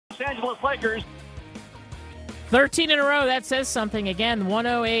Angeles Lakers. 13 in a row, that says something. Again,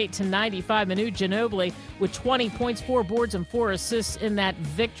 108-95. Manu Ginobili with 20 points, 4 boards, and 4 assists in that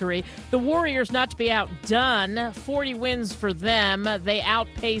victory. The Warriors, not to be outdone, 40 wins for them. They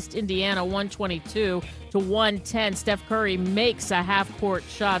outpaced Indiana 122-110. Steph Curry makes a half-court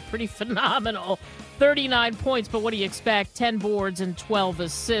shot. Pretty phenomenal. 39 points, but what do you expect? 10 boards and 12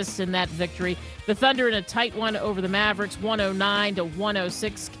 assists in that victory. The Thunder in a tight one over the Mavericks,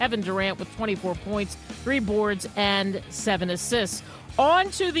 109-106. Kevin Durant with 24 points, 3 boards, and 7 assists.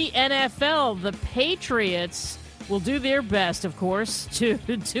 On to the NFL. The Patriots will do their best, of course, to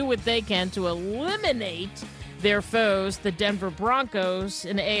do what they can to eliminate their foes, the Denver Broncos,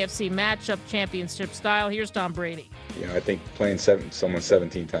 in the AFC matchup championship style. Here's Tom Brady. I think playing someone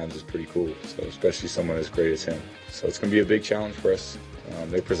 17 times is pretty cool, so especially someone as great as him. So it's going to be a big challenge for us.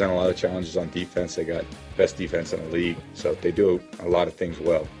 They present a lot of challenges on defense. They got best defense in the league, so they do a lot of things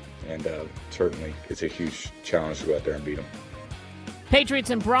well. And certainly it's a huge challenge to go out there and beat them.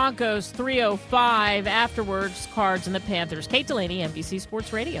 Patriots and Broncos, 3:05. Afterwards, Cards and the Panthers. Kate Delaney, NBC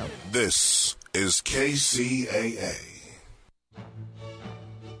Sports Radio. This is Kcaa.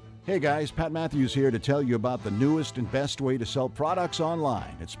 Hey guys, Pat Matthews here to tell you about the newest and best way to sell products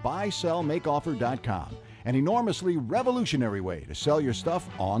online. It's buysellmakeoffer.com, an enormously revolutionary way to sell your stuff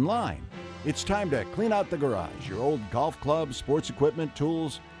online. It's time to clean out the garage, your old golf clubs, sports equipment,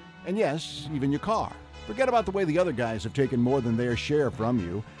 tools, and yes, even your car. Forget about the way the other guys have taken more than their share from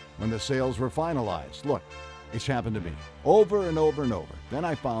you when the sales were finalized. Look, it's happened to me over and over and over. Then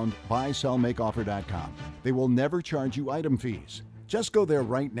I found buysellmakeoffer.com. They will never charge you item fees. Just go there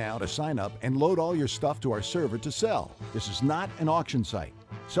right now to sign up and load all your stuff to our server to sell. This is not an auction site.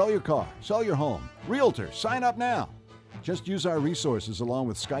 Sell your car, sell your home. Realtor, sign up now. Just use our resources along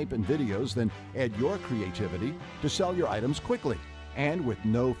with Skype and videos, then add your creativity to sell your items quickly and with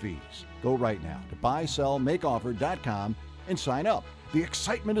no fees. Go right now to buysellmakeoffer.com and sign up. The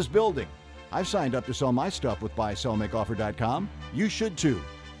excitement is building. I've signed up to sell my stuff with buysellmakeoffer.com. You should too.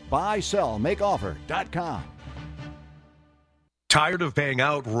 buysellmakeoffer.com. Tired of paying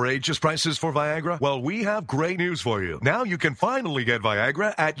outrageous prices for Viagra? Well, we have great news for you. Now you can finally get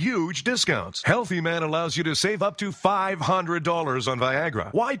Viagra at huge discounts. Healthy Man allows you to save up to $500 on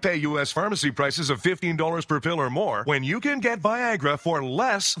Viagra. Why pay U.S. pharmacy prices of $15 per pill or more when you can get Viagra for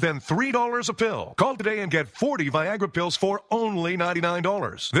less than $3 a pill? Call today and get 40 Viagra pills for only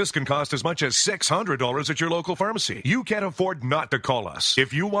 $99. This can cost as much as $600 at your local pharmacy. You can't afford not to call us.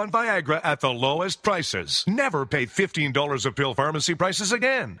 If you want Viagra at the lowest prices, never pay $15 a pill pharmacy prices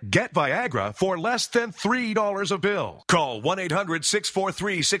again. Get Viagra for less than $3 a pill. Call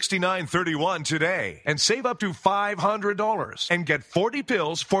 1-800-643-6931 today and save up to $500 and get 40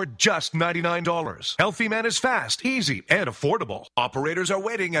 pills for just $99. Healthy Man is fast, easy, and affordable. Operators are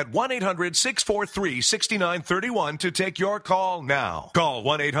waiting at 1-800-643-6931 to take your call now. Call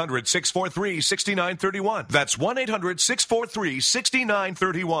 1-800-643-6931. That's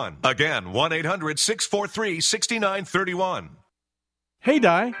 1-800-643-6931. Again, 1-800-643-6931. Hey,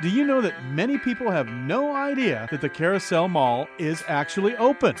 Di, do you know that many people have no idea that the Carousel Mall is actually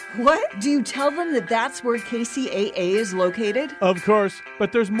open? What? Do you tell them that that's where Kcaa is located? Of course,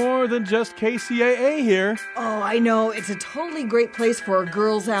 but there's more than just Kcaa here. Oh, I know. It's a totally great place for a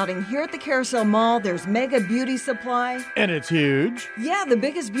girls' outing. Here at the Carousel Mall, there's Mega Beauty Supply. And it's huge. Yeah, the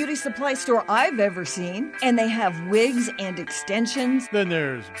biggest beauty supply store I've ever seen. And they have wigs and extensions. Then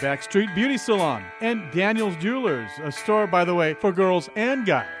there's Backstreet Beauty Salon and Daniel's Jewelers, a store, by the way, for girls and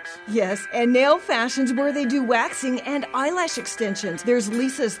guys. Yes, and Nail Fashions where they do waxing and eyelash extensions. There's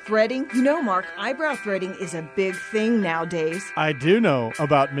Lisa's Threading. You know, Mark, eyebrow threading is a big thing nowadays. I do know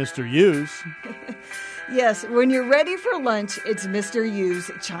about Mr. Yu's. Yes, when you're ready for lunch, it's Mr.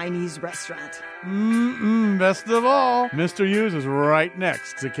 Yu's Chinese restaurant. Best of all, Mr. Yu's is right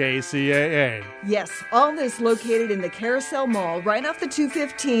next to Kcaa. Yes, all this located in the Carousel Mall, right off the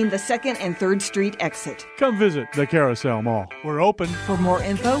 215, the 2nd and 3rd Street exit. Come visit the Carousel Mall. We're open. For more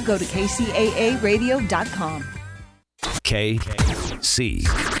info, go to kcaaradio.com. Kcaa.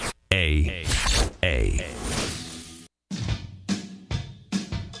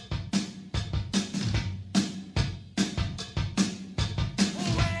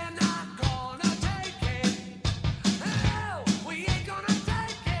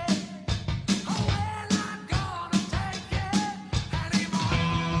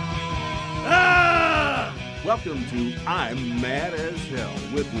 Welcome to I'm Mad as Hell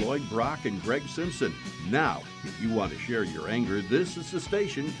with Lloyd Brock and Greg Simpson. Now, if you want to share your anger, this is the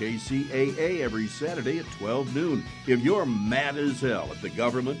station, KCAA, every Saturday at 12 noon. If you're mad as hell at the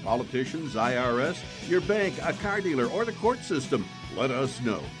government, politicians, IRS, your bank, a car dealer, or the court system, let us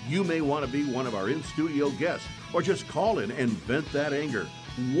know. You may want to be one of our in-studio guests, or just call in and vent that anger.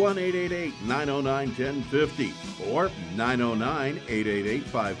 1-888-909-1050 or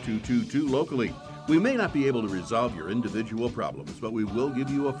 909-888-5222 locally. We may not be able to resolve your individual problems, but we will give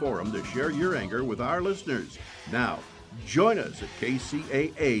you a forum to share your anger with our listeners. Now, join us at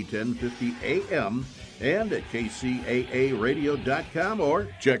KCAA 1050 AM and at kcaaradio.com or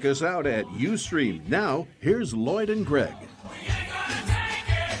check us out at Ustream. Now, here's Lloyd and Greg.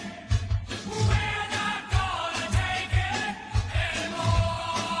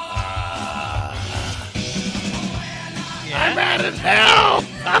 I'm mad as hell.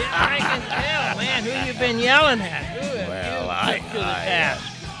 I can tell, man. Who you been yelling at? Well, I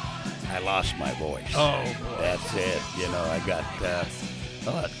lost my voice. Oh, boy. That's it. You know, I got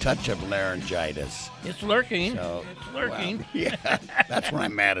a touch of laryngitis. It's lurking. So, it's lurking. Well, yeah, that's what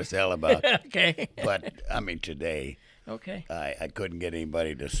I'm mad as hell about. Okay. But, I mean, today, okay, I couldn't get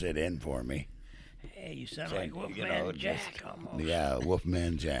anybody to sit in for me. Hey, you sound like Wolfman Jack almost. Yeah,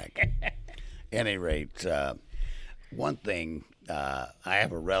 Wolfman Jack. Any rate, one thing, I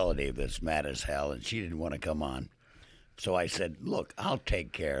have a relative that's mad as hell, and she didn't want to come on. So I said, look, I'll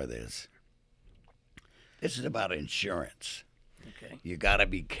take care of this. This is about insurance. Okay. You got to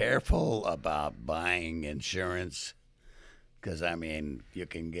be careful about buying insurance because, I mean, you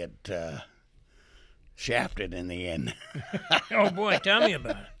can get shafted in the end. Oh, boy, tell me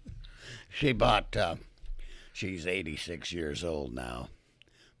about it. She bought, she's 86 years old now.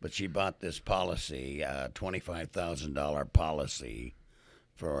 But she bought this policy, $25,000 policy,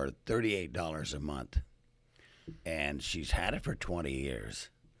 for $38 a month. And she's had it for 20 years.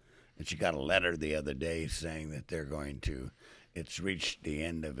 And she got a letter the other day saying that they're going to, it's reached the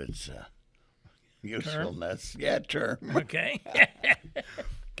end of its usefulness. Term. Okay.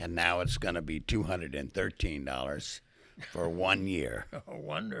 And now it's going to be $213 for 1 year. Oh,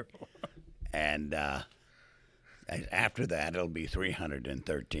 wonderful. And after that, it'll be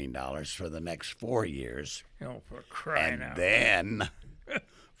 $313 for the next 4 years. Oh, for crying out. And then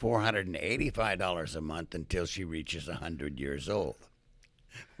 $485 a month until she reaches 100 years old.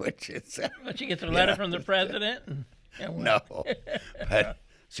 Which is... Well, she gets a letter from the president? No. But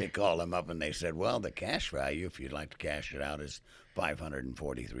she called them up and they said, well, the cash value, if you'd like to cash it out, is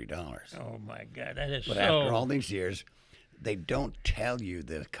 $543. Oh, my God. That is But after all these years... They don't tell you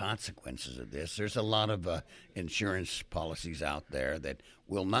the consequences of this. There's a lot of insurance policies out there that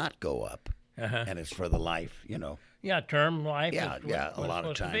will not go up, and it's for the life, you know. Yeah, term life. Yeah, a lot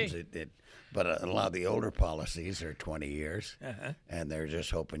of times but a lot of the older policies are 20 years, and they're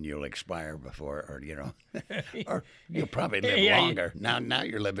just hoping you'll expire before, or you know, or you'll probably live longer. Now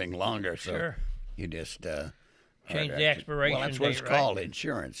you're living longer, so you just change the expiration. Well, that's what it's called,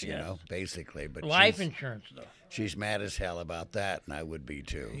 insurance, you know, basically. But life insurance, though. She's mad as hell about that, and I would be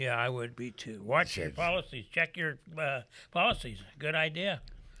too. Yeah, I would be too. Watch your policies. Check your policies. Good idea.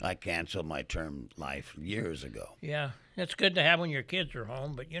 I canceled my term life years ago. Yeah, it's good to have when your kids are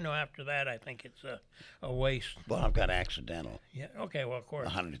home, but, you know, after that, I think it's a waste. Well, I've got accidental. Yeah, okay, well, of course.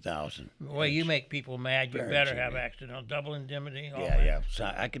 100,000. Well, you make people mad. You better have accidental. Double indemnity. Yeah. So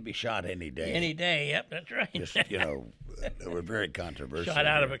I could be shot any day. Any day, yep, that's right. Just, you know, they were very controversial. Shot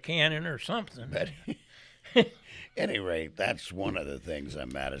out of a cannon or something. But any rate, that's one of the things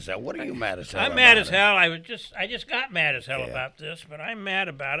I'm mad as hell. What are you mad as hell I'm mad as hell. I just got mad as hell about this, but I'm mad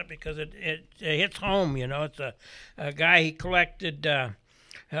about it because it hits home, you know. It's a guy, he collected,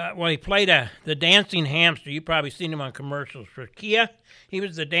 he played the dancing hamster. You've probably seen him on commercials for Kcaa. He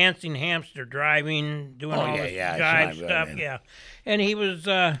was the dancing hamster driving, doing all this jive stuff. Yeah. And he was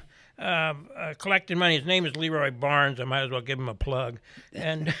collecting money. His name is Leroy Barnes. I might as well give him a plug.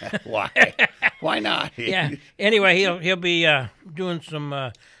 And Why not? Yeah. Anyway, he'll be doing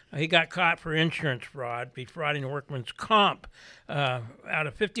some. He got caught for insurance fraud, defrauding workman's comp. Out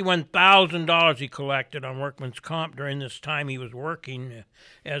of $51,000 he collected on workman's comp during this time he was working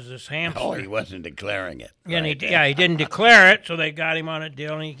as this hamster. Oh, he wasn't declaring it. And he didn't declare it, so they got him on a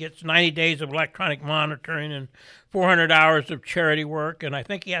deal, and he gets 90 days of electronic monitoring and 400 hours of charity work, and I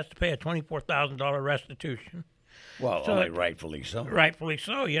think he has to pay a $24,000 restitution. Well, So only rightfully so. rightfully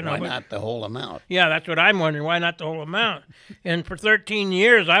so, you know. Why but- not the whole amount? Yeah, that's what I'm wondering. Why not the whole amount? And for 13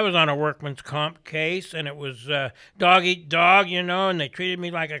 years, I was on a workman's comp case, and it was dog eat dog, you know, and they treated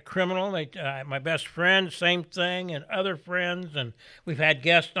me like a criminal. My best friend, same thing, and other friends, and we've had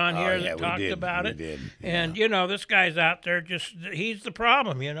guests on here that talked about it. Did. And, you know, this guy's out there he's the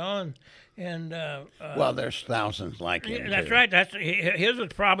problem, you know, well, there's thousands like him. that's too. right. His is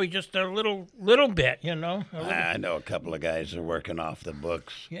probably just a little bit, you know. I know a couple of guys that are working off the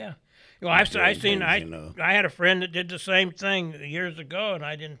books. Yeah. Well, I know. had a friend that did the same thing years ago, and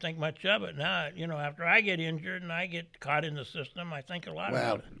I didn't think much of it. Now, you know, after I get injured and I get caught in the system, I think a lot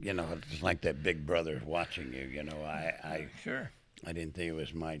about it. Well, you know, it's like that big brother watching you. You know, Sure. I didn't think it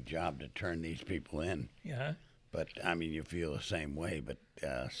was my job to turn these people in. Yeah. But I mean, you feel the same way. But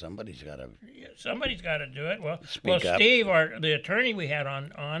somebody's got to. Somebody's got to do it. Well, Speak up. Steve, the attorney we had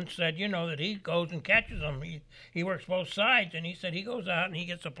on, said, you know, that he goes and catches them. He works both sides, and he said he goes out and he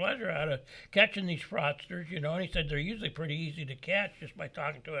gets a pleasure out of catching these fraudsters, you know. And he said they're usually pretty easy to catch just by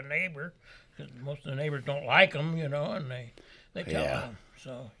talking to a neighbor, because most of the neighbors don't like them, you know, and they tell them.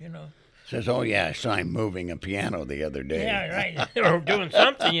 So, you know. Says, oh, yeah, I saw him moving a piano the other day. Yeah, right. Or doing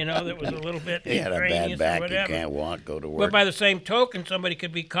something, you know, that was a little bit He had a extraneous bad or back. He whatever. can't walk, go to work. But by the same token, somebody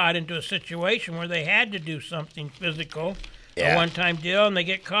could be caught into a situation where they had to do something physical, a one-time deal, and they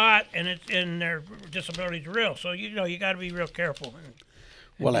get caught, and their disability's real. So, you know, you got to be real careful.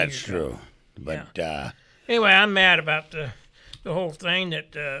 Well, that's true. But anyway, I'm mad about the whole thing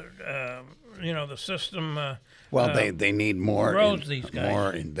that you know, the system. well, they need more these guys.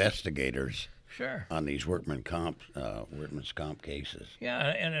 more investigators. Sure. On these workman's comp cases. Yeah,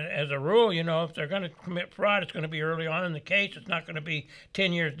 and as a rule, you know, if they're going to commit fraud, it's going to be early on in the case. It's not going to be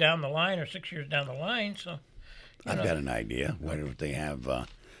 10 years down the line or 6 years down the line. So, I've got an idea. What if they have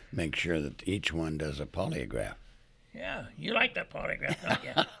make sure that each one does a polygraph? Yeah, you like that polygraph, don't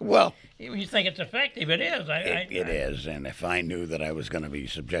you? Well, you think it's effective. It is. It is. And if I knew that I was going to be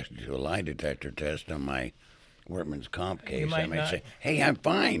subjected to a lie detector test on my workman's comp case, I might say, hey, I'm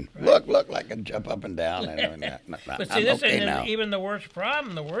fine. Right. Look, I can jump up and down. But see, this isn't even the worst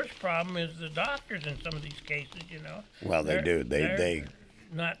problem. The worst problem is the doctors in some of these cases, you know. Well, they're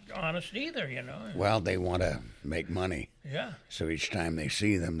not honest either, you know. Well, they want to make money. Yeah. So each time they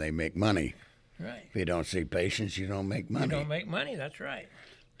see them, they make money. Right. If you don't see patients, you don't make money. You don't make money, that's right.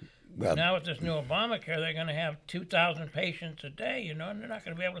 Well, now with this new Obamacare, they're going to have 2,000 patients a day, you know, and they're not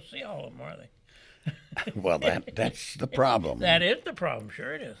going to be able to see all of them, are they? Well, that's the problem. That is the problem.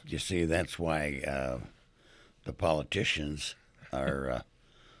 Sure it is. You see, that's why the politicians are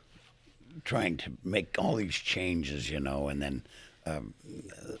trying to make all these changes, you know, and then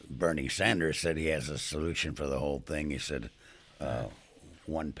Bernie Sanders said he has a solution for the whole thing. He said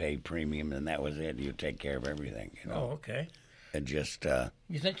one pay premium, and that was it. You take care of everything, you know. Oh, okay. And just...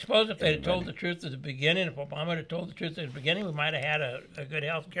 you suppose if they had told the truth at the beginning, if Obama had told the truth at the beginning, we might have had a good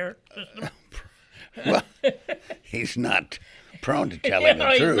health care system? Well, he's not prone to telling the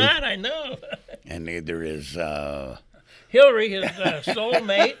truth. He's not, I know. And neither is... Hillary, his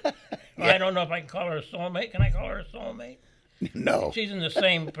soulmate. I don't know if I can call her a soulmate. Can I call her a soulmate? No. She's in the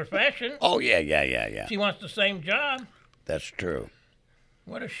same profession. Oh, yeah. She wants the same job. That's true.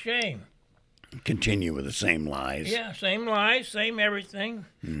 What a shame. Continue with the same lies. Yeah, same lies, same everything.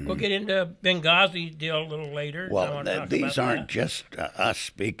 Mm-hmm. We'll get into Benghazi deal a little later. Well, these aren't just us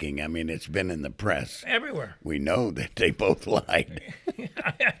speaking. I mean, it's been in the press. Everywhere. We know that they both lied.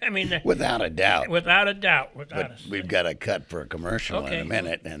 I mean, without a doubt. Without a doubt. We've got a cut for a commercial in a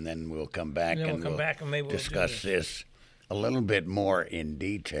minute, and then we'll come back and maybe we'll discuss this a little bit more in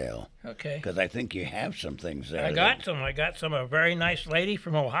detail. Okay. Because I think you have some things there. I got some. A very nice lady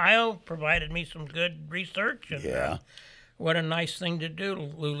from Ohio provided me some good research. And, what a nice thing to do,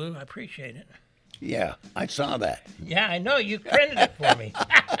 Lulu. I appreciate it. Yeah, I saw that. Yeah, I know. You printed it for me.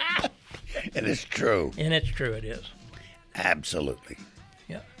 And it's true. And it's true. It is. Absolutely.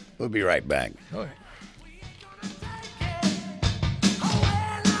 Yeah. We'll be right back. All right.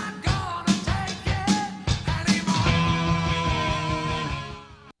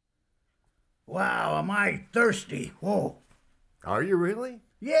 Wow, am I thirsty. Whoa. Are you really?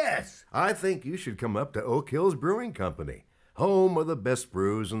 Yes. I think you should come up to Oak Hills Brewing Company, home of the best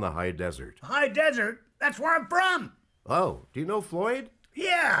brews in the high desert. High desert? That's where I'm from. Oh, do you know Floyd?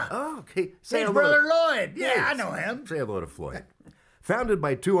 Yeah. Oh, okay. His brother Lloyd. Yeah, I know him. Say hello to Floyd. Founded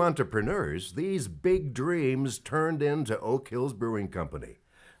by two entrepreneurs, these big dreams turned into Oak Hills Brewing Company.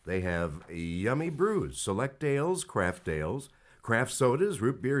 They have yummy brews, select ales, craft sodas,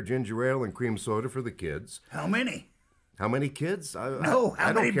 root beer, ginger ale, and cream soda for the kids. How many? How many kids? No, how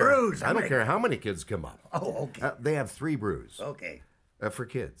I don't many care. brews? I don't care how many kids come up. Oh, okay. They have 3 brews. Okay. For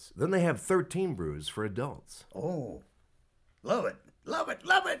kids. Then they have 13 brews for adults. Oh, love it. Love it.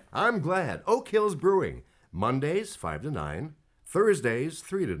 Love it. I'm glad. Oak Hills Brewing. Mondays, 5 to 9. Thursdays,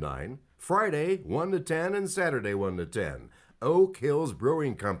 3 to 9. Friday, 1 to 10. And Saturday, 1 to 10. Oak Hills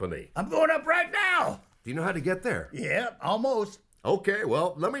Brewing Company. I'm going up right now. Do you know how to get there? Yeah, almost. Okay,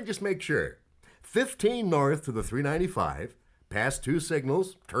 well, let me just make sure. 15 north to the 395, past 2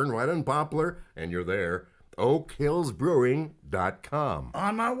 signals, turn right on Poplar, and you're there. OakHillsBrewing.com.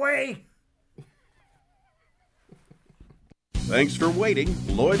 On my way. Thanks for waiting.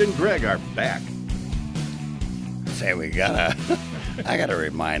 Lloyd and Greg are back. Say I gotta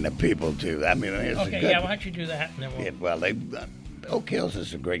remind the people too. I mean, it's Okay, good, yeah, why don't you do that? And then we'll... Oak Hills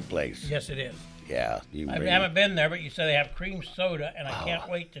is a great place. Yes, it is. Yeah, I haven't been there, but you said they have cream soda, and I can't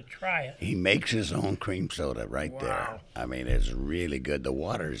wait to try it. He makes his own cream soda right there. I mean, it's really good. The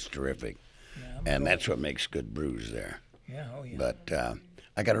water is terrific, and that's what makes good brews there. Yeah, oh yeah. But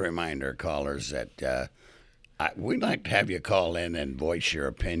I got to remind our callers that we'd like to have you call in and voice your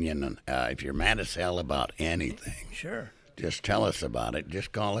opinion. If you're mad as hell about anything, sure, just tell us about it.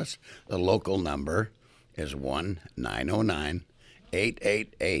 Just call us. The local number is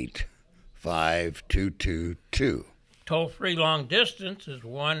 1-909-888-5222. Toll-free long distance is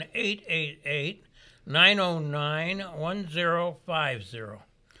 1-888-909-1050.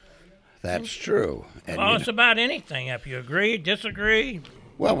 That's true. And Call us about anything, if you agree, disagree.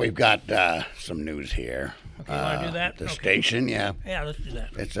 Well, we've got some news here. Okay, you want to do that? The station, yeah. Yeah, let's do that.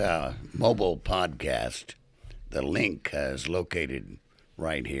 It's a mobile podcast. The link is located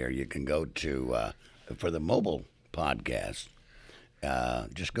right here. You can go to, for the mobile podcast,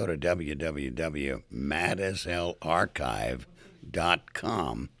 just go to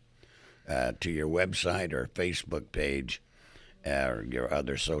www.madaslarchive.com to your website or Facebook page or your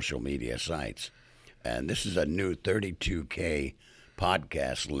other social media sites. And this is a new 32K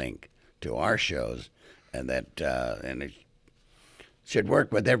podcast link to our shows, and and it should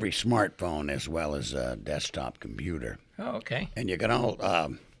work with every smartphone as well as a desktop computer. Oh, okay. And you can all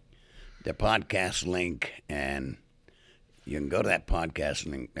the podcast link, and you can go to that podcast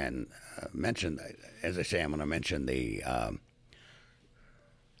link and mention. As I say, I'm going to mention the.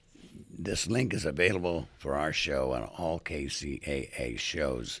 This link is available for our show and all KCAA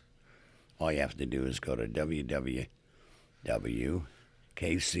shows. All you have to do is go to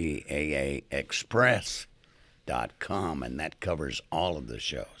www.kcaaexpress.com, and that covers all of the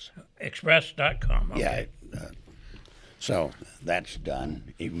shows. Express.com, okay. Yeah. So that's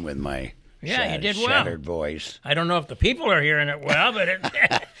done, even with my you did well. shattered voice. I don't know if the people are hearing it well, but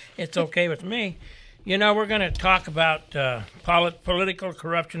it's okay with me. You know, we're going to talk about political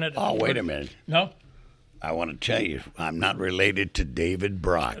corruption at the... Oh, wait a minute. No? I want to tell you, I'm not related to David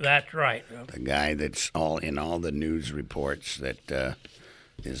Brock. That's right. The guy that's in all the news reports that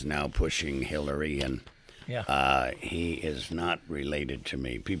is now pushing Hillary, and he is not related to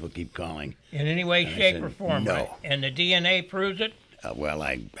me. People keep calling. In any way, shape, or form, no. Right? And the DNA proves it? Well,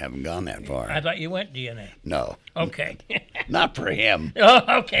 I haven't gone that far. I thought you went DNA. No. Okay. Not for him.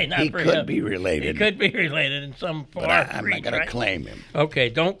 Oh, okay, not for him. He could be related. He could be related in some far I'm not going to claim him. Okay,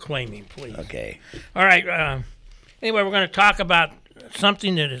 don't claim him, please. Okay. All right. Anyway, we're going to talk about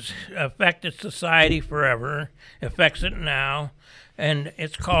something that has affected society forever, affects it now, and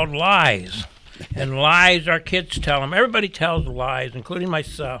it's called lies. And lies our kids tell them. Everybody tells lies, including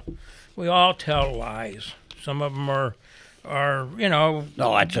myself. We all tell lies. Some of them are no,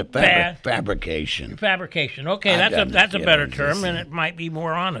 it's a fabrication. Fabrication. Okay, that's a better term, and it might be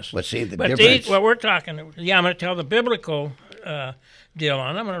more honest. But see, the difference... what we're talking... Yeah, I'm going to tell the biblical deal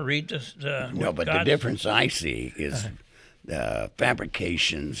on it. I'm going to read this... No, but the difference I see is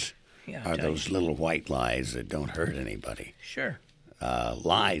fabrications are those little white lies that don't hurt anybody. Sure.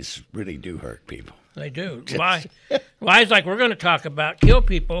 Lies really do hurt people. They do. Lies like we're going to talk about kill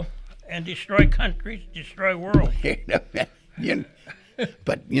people and destroy countries, destroy worlds.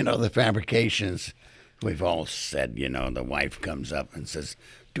 But, the fabrications, we've all said, the wife comes up and says,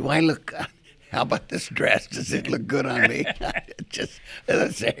 do I look, how about this dress? Does it look good on me?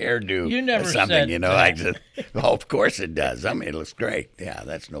 It's a hairdo. You never something, said that. I just, well, of course it does. I mean, it looks great. Yeah,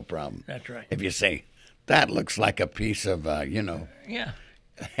 that's no problem. That's right. If you say, that looks like a piece of, Yeah.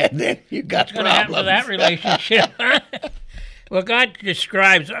 And then you got What's problems. What's going to happen to that relationship? Well, God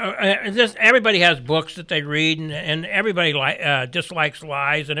describes this. Everybody has books that they read, and everybody dislikes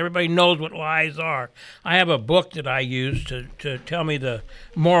lies, and everybody knows what lies are. I have a book that I use to tell me the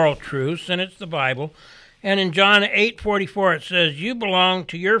moral truths, and it's the Bible. And in John 8:44 it says, "You belong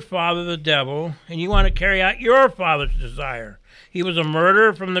to your father the devil, and you want to carry out your father's desire. He was a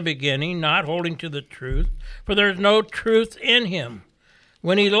murderer from the beginning, not holding to the truth, for there is no truth in him.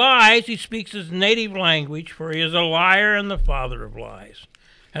 When he lies, he speaks his native language, for he is a liar and the father of lies."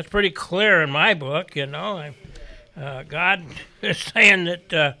 That's pretty clear in my book, you know. God is saying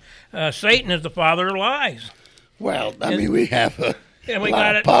that Satan is the father of lies. Well, I mean, we have a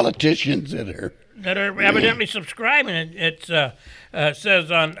lot of politicians that are evidently subscribing. It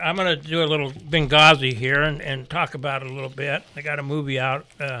says on. I'm going to do a little Benghazi here and talk about it a little bit. I got a movie out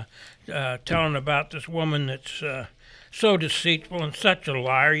telling about this woman that's so deceitful and such a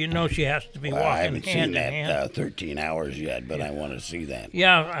liar. You know she has to be walking hand in hand. I haven't seen that 13 Hours yet, but I want to see that.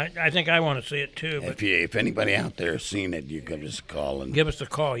 Yeah, I think I want to see it too. But if anybody out there has seen it, you can just call and give us a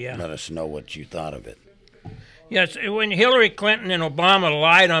call. Yeah, let us know what you thought of it. Yes, when Hillary Clinton and Obama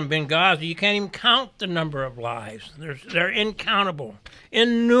lied on Benghazi, you can't even count the number of lies. They're incountable,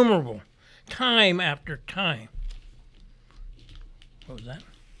 innumerable, time after time. What was that?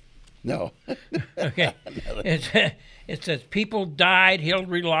 No. Okay. It says people died,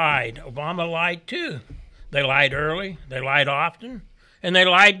 Hillary lied. Obama lied too. They lied early, they lied often, and they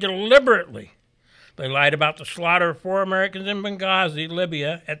lied deliberately. They lied about the slaughter of 4 Americans in Benghazi,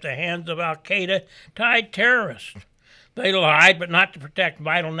 Libya, at the hands of al-Qaeda-tied terrorists. They lied, but not to protect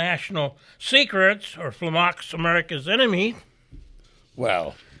vital national secrets or flummox America's enemies.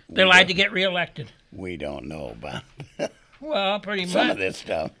 Well, they lied to get reelected. We don't know about that. Well, pretty much. Some of this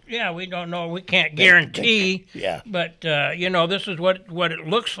stuff. Yeah, we don't know. We can't guarantee. Yeah. But, this is what it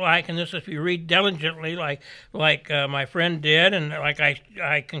looks like, and this, if you read diligently, like my friend did, and like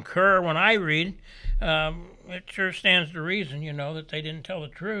I concur when I read, it sure stands to reason, that they didn't tell the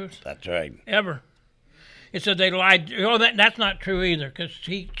truth. That's right. Ever. It said they lied. Oh, that's not true either, because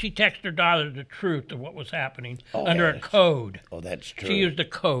she texted her daughter the truth of what was happening under a code. Oh, that's true. She used a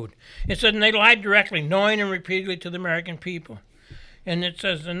code. It said, and they lied directly, knowing and repeatedly to the American people. And it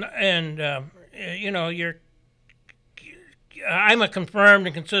says, I'm a confirmed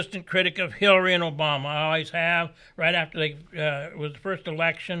and consistent critic of Hillary and Obama. I always have. Right after it was the first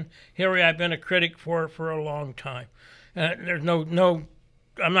election, Hillary I've been a critic for a long time. There's no.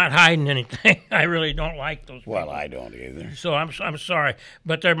 I'm not hiding anything. I really don't like those people. Well, I don't either. So I'm sorry,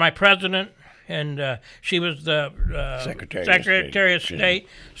 but they're my president, and she was the Secretary of State.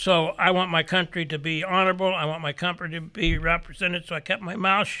 So I want my country to be honorable. I want my country to be represented. So I kept my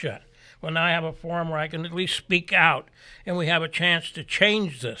mouth shut. Well, now I have a forum where I can at least speak out, and we have a chance to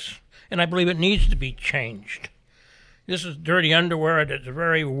change this. And I believe it needs to be changed. This is dirty underwear at its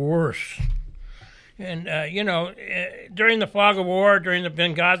very worst. And, during the fog of war, during the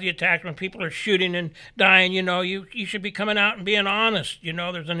Benghazi attacks, when people are shooting and dying, you should be coming out and being honest.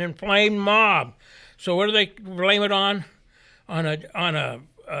 There's an inflamed mob. So what do they blame it on? On a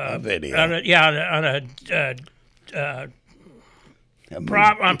video.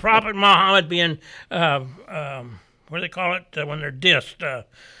 On Prophet Muhammad being, what do they call it when they're dissed?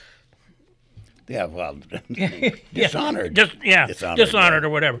 Yeah, well, dishonored. Dishonored or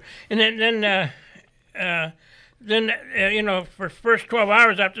whatever. And then for the first 12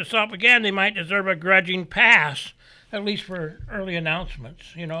 hours after the assault began, they might deserve a grudging pass, at least for early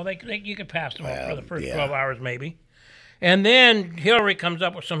announcements. You could pass them for the first 12 hours maybe. And then Hillary comes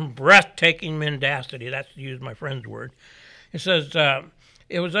up with some breathtaking mendacity. That's to use my friend's word. It says,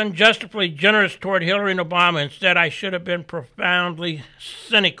 it was unjustifiably generous toward Hillary and Obama. Instead, I should have been profoundly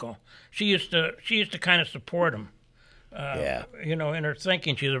cynical. She used to kind of support him. In her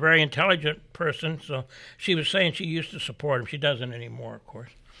thinking. She's a very intelligent person, so she was saying she used to support him. She doesn't anymore, of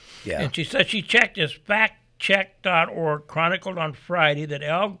course. Yeah. And she said she checked this factcheck.org chronicled on Friday that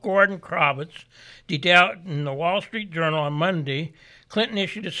L. Gordon Kravitz detailed in the Wall Street Journal on Monday. Clinton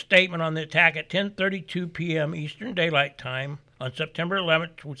issued a statement on the attack at 10:32 p.m. Eastern Daylight Time on September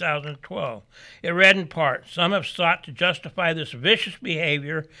 11, 2012. It read in part, some have sought to justify this vicious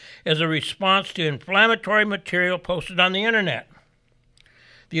behavior as a response to inflammatory material posted on the Internet.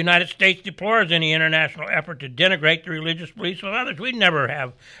 The United States deplores any international effort to denigrate the religious beliefs of others. We never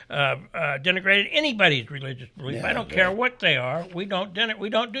have denigrated anybody's religious beliefs. I don't care what they are. We don't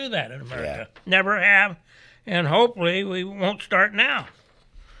do that in America. Yeah. Never have, and hopefully we won't start now.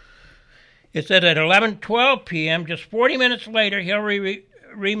 It said at 11:12 p.m., just 40 minutes later, Hillary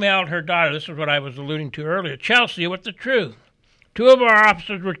remailed her daughter, this is what I was alluding to earlier, Chelsea, with the truth. 2 of our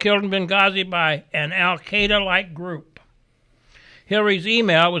officers were killed in Benghazi by an al-Qaeda-like group. Hillary's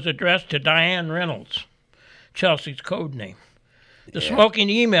email was addressed to Diane Reynolds, Chelsea's code name. The smoking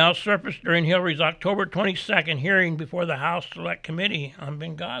email surfaced during Hillary's October 22nd hearing before the House Select Committee on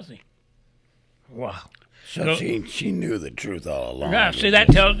Benghazi. Wow. So she knew the truth all along. Yeah, see, that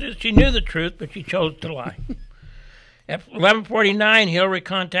tells you she knew the truth, but she chose to lie. At 11:49, Hillary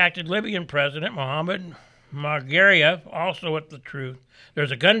contacted Libyan President Mohammed Margaria, also with the truth.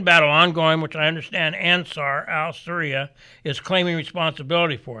 There's a gun battle ongoing, which I understand Ansar al-Syria is claiming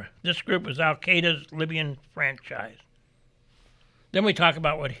responsibility for. This group is al-Qaeda's Libyan franchise. Then we talk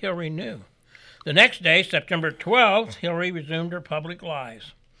about what Hillary knew. The next day, September 12th, Hillary resumed her public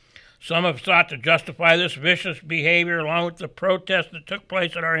lies. Some have sought to justify this vicious behavior along with the protests that took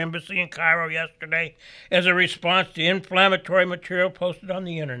place at our embassy in Cairo yesterday as a response to inflammatory material posted on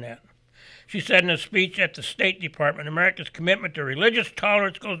the internet. She said in a speech at the State Department, America's commitment to religious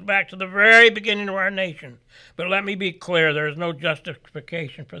tolerance goes back to the very beginning of our nation. But let me be clear, there is no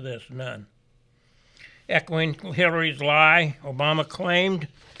justification for this, none. Echoing Hillary's lie, Obama claimed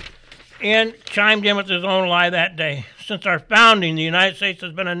and chimed in with his own lie that day. Since our founding, the United States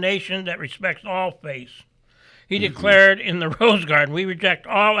has been a nation that respects all faiths. He declared in the Rose Garden, we reject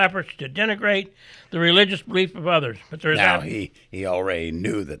all efforts to denigrate the religious belief of others. But there's now, he already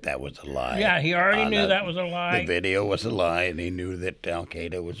knew that was a lie. Yeah, he already knew that was a lie. The video was a lie, and he knew that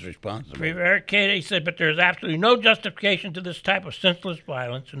al-Qaeda was responsible. Al-Qaeda, he said, but there's absolutely no justification to this type of senseless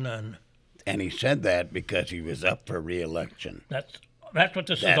violence, none. And he said that because he was up for re-election. That's what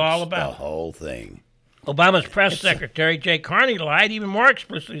this is all about. The whole thing. Obama's press secretary, Jay Carney, lied even more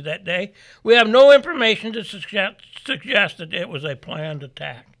explicitly that day. We have no information to suggest that it was a planned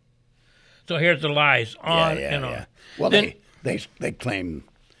attack. So here's the lies on and on. Well, then, they claim,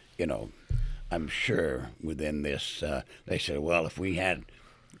 I'm sure within this, they said, well, if we had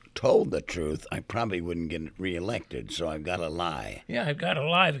told the truth, I probably wouldn't get reelected, so I've got to lie. Yeah, I've got to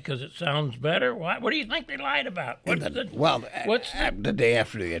lie because it sounds better. What do you think they lied about? The day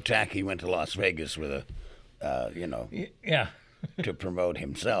after the attack, he went to Las Vegas with to promote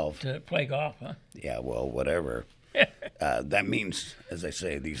himself. To play golf, huh? Yeah, well, whatever. That means, as I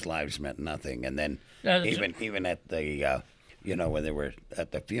say, these lives meant nothing. And then even at the, when they were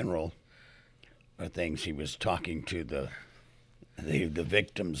at the funeral or things, he was talking to the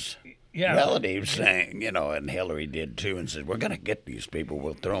victims' relatives, saying, and Hillary did too, and said, we're going to get these people,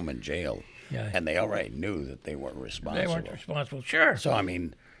 we'll throw them in jail. Yeah. And they already knew that they weren't responsible. They weren't responsible, sure. So, I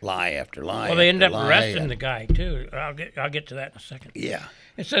mean, lie after lie. Well, they ended up arresting the guy, too. I'll get to that in a second. Yeah.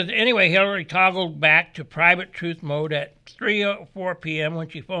 It says, anyway, Hillary toggled back to private truth mode at 3:04 p.m. when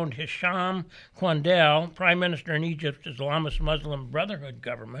she phoned Hisham Quandel, Prime Minister in Egypt's Islamist Muslim Brotherhood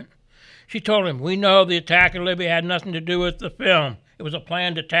government. She told him, we know the attack in Libya had nothing to do with the film. It was a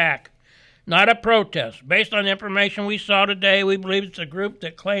planned attack, not a protest. Based on the information we saw today, we believe it's a group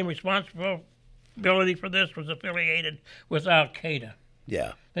that claimed responsibility for this was affiliated with al-Qaeda.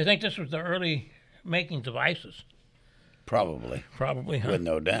 Yeah. They think this was the early makings of ISIS. Probably, huh? With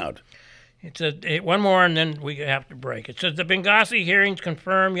no doubt. It says, one more and then we have to break. It says, the Benghazi hearings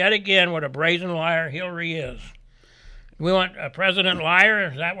confirm yet again what a brazen liar Hillary is. We want a president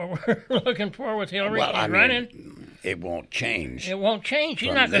liar? Is that what we're looking for with Hillary? Well, She's running? It won't change. It won't change. She's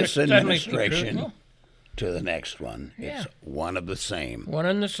From not going to suddenly be truthful. To the next one. Yeah. It's one of the same. One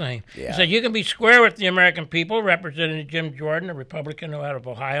and the same. Yeah. He said, you can be square with the American people. Representative Jim Jordan, a Republican out of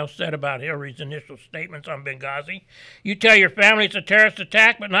Ohio, said about Hillary's initial statements on Benghazi. You tell your family it's a terrorist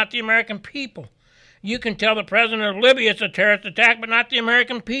attack, but not the American people. You can tell the president of Libya it's a terrorist attack, but not the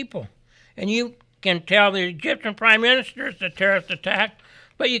American people. And you can tell the Egyptian prime minister it's a terrorist attack,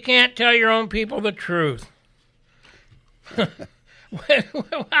 but you can't tell your own people the truth.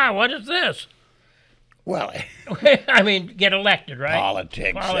 Wow, what is this? Well, I mean, get elected, right?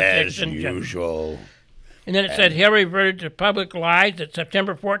 Politics as usual. And then it said Hillary reverted to public lies that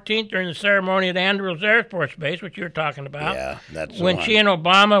September 14th during the ceremony at Andrews Air Force Base, which you were talking about. Yeah, that's when she and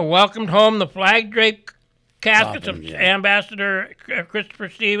Obama welcomed home the flag-draped caskets of Ambassador Christopher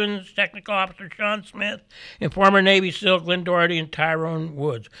Stevens, Technical Officer Sean Smith, and former Navy SEAL Glenn Doherty and Tyrone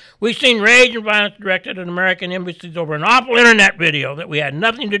Woods. We've seen rage and violence directed at American embassies over an awful internet video that we had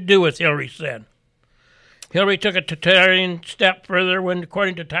nothing to do with, Hillary said. Hillary took a totalitarian step further when,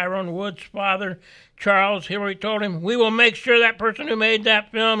 according to Tyrone Woods' father, Charles, Hillary told him, we will make sure that person who made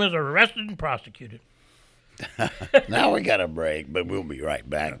that film is arrested and prosecuted. Now we got a break, but we'll be right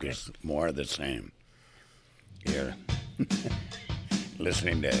back. Okay. It's more of the same. Here,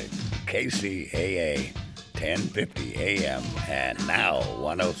 listening to KCAA 1050 AM and now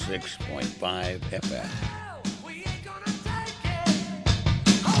 106.5 FM.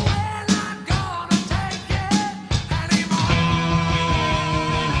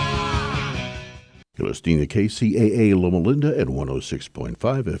 You're listening to KCAA Loma Linda at 106.5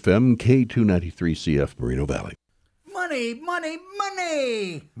 FM, K293CF Moreno Valley. Money money, money,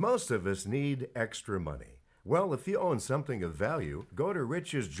 money. Most of us need extra money. Well, if you own something of value, go to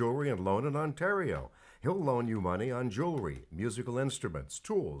Rich's Jewelry and Loan in Ontario. He'll loan you money on jewelry, musical instruments,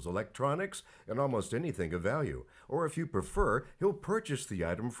 tools, electronics, and almost anything of value. Or if you prefer, he'll purchase the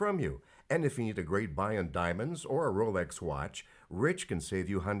item from you. And if you need a great buy on diamonds or a Rolex watch, Rich can save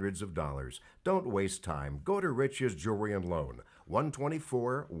you hundreds of dollars. Don't waste time. Go to Rich's Jewelry and Loan,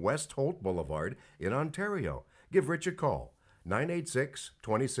 124 West Holt Boulevard in Ontario. Give Rich a call,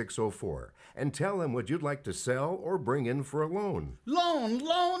 986-2604, and tell him what you'd like to sell or bring in for a loan. Loans.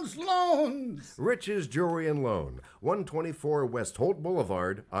 Rich's Jewelry and Loan, 124 West Holt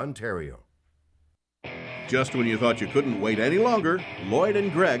Boulevard, Ontario. Just when you thought you couldn't wait any longer, Lloyd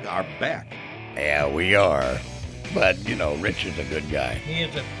and Greg are back. Yeah, we are. But, you know, Rich is a good guy. He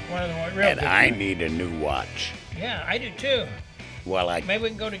is one of the real And good I guys. need a new watch. Yeah, I do too. Well, Maybe we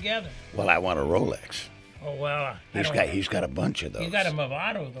can go together. I want a Rolex. Oh, well. He's got a bunch of those. He's got a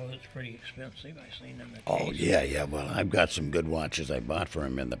Movado, though, that's pretty expensive. I've seen them. Oh, yeah. Well, I've got some good watches I bought for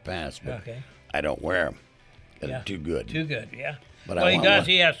him in the past, but Okay. I don't wear them. They're Yeah. too good. Too good, yeah. But well, I he want does. one.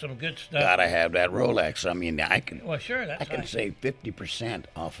 He has some good stuff. Gotta have that Rolex. I mean, I can. Well, sure, that's I can nice. save 50%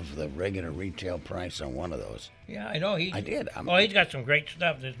 off of the regular retail price on one of those. Yeah, I know. I did. He's got some great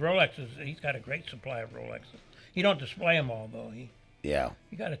stuff. His Rolexes, he's got a great supply of Rolexes. He don't display them all, though. Yeah.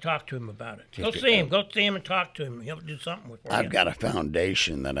 You got to talk to him about it. Just Go see him. Go see him and talk to him. He'll do something with you. I've got a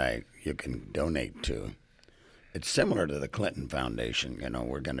foundation that you can donate to. It's similar to the Clinton Foundation. You know,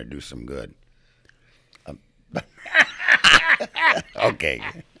 we're going to do some good. Okay.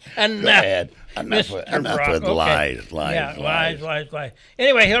 Go ahead. Enough with Brock. lies. Lies.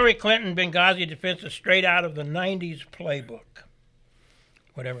 Anyway, Hillary Clinton Benghazi defense is straight out of the 90s playbook.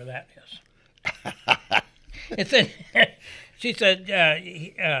 Whatever that is. It said, she said,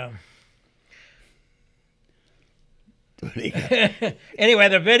 anyway,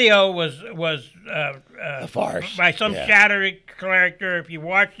 the video was a farce by some shadowy character. If you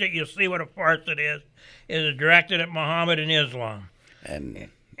watched it, you'll see what a farce it is. It is directed at Muhammad and Islam. And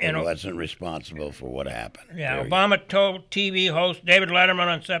it wasn't responsible for what happened. Yeah, Obama told TV host David Letterman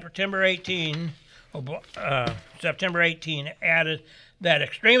on September 18, added that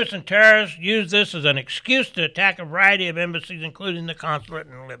extremists and terrorists use this as an excuse to attack a variety of embassies, including the consulate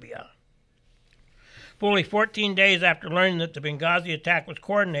in Libya. Fully 14 days after learning that the Benghazi attack was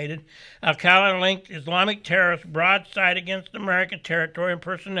coordinated, Al-Qaeda linked Islamic terrorists broadside against American territory and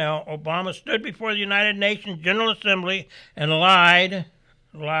personnel, Obama stood before the United Nations General Assembly and lied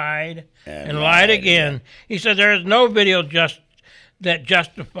again. He said there is no video that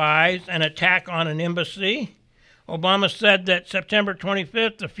justifies an attack on an embassy. Obama said that September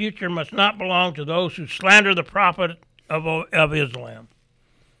 25th, the future must not belong to those who slander the prophet of Islam.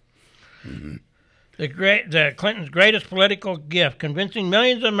 Mm-hmm. The Clinton's greatest political gift, convincing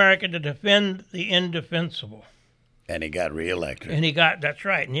millions of Americans to defend the indefensible. And he got reelected. That's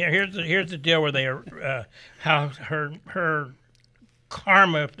right. And here's the deal where they how her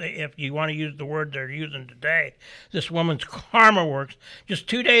karma, if you want to use the word they're using today, this woman's karma works. Just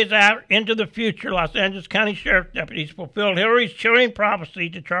 2 days out into the future, Los Angeles County Sheriff's deputies fulfilled Hillary's chilling prophecy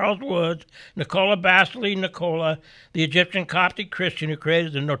to Charles Woods, Nicola Bastley Nicola, the Egyptian Coptic Christian who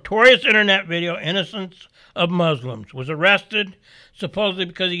created the notorious internet video Innocence of Muslims, was arrested supposedly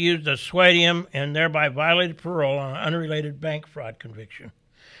because he used a sodium and thereby violated parole on an unrelated bank fraud conviction.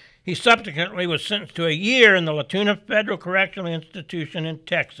 He subsequently was sentenced to a year in the Latuna Federal Correctional Institution in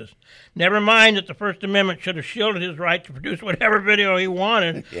Texas. Never mind that the First Amendment should have shielded his right to produce whatever video he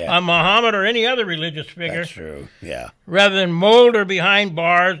wanted on Muhammad or any other religious figure. That's true, yeah. Rather than molder behind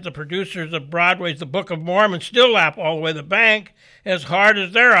bars, the producers of Broadway's The Book of Mormon still laugh all the way to the bank as hard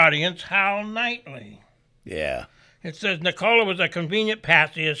as their audience howl nightly. Yeah. It says Nicola was a convenient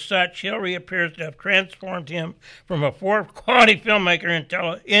patsy. As such, Hillary appears to have transformed him from a fourth-quality filmmaker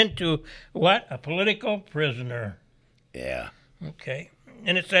into what? A political prisoner. Yeah. Okay.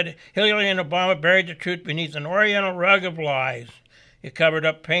 And it said Hillary and Obama buried the truth beneath an oriental rug of lies. It covered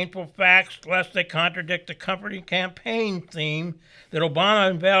up painful facts, lest they contradict the comforting campaign theme that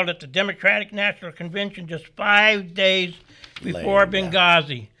Obama unveiled at the Democratic National Convention just 5 days before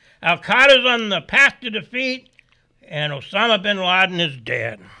Benghazi. Al-Qaeda's on the path to defeat, and Osama bin Laden is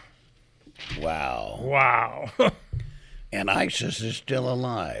dead. Wow. And ISIS is still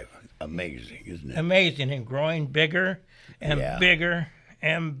alive. Amazing, isn't it? Amazing, and growing bigger and bigger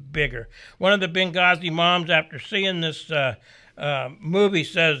and bigger. One of the Benghazi moms, after seeing this movie,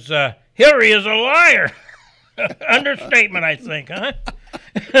 says, Hillary is a liar. Understatement, I think, huh?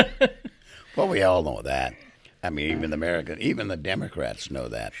 Well, we all know that. I mean, even the Democrats know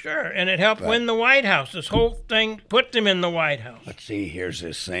that. Sure, and it helped win the White House. This whole thing put them in the White House. But see, here's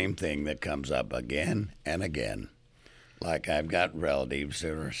this same thing that comes up again and again. Like, I've got relatives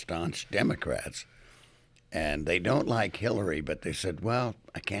that are staunch Democrats, and they don't like Hillary, but they said, well,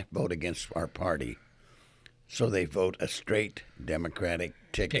 I can't vote against our party. So they vote a straight Democratic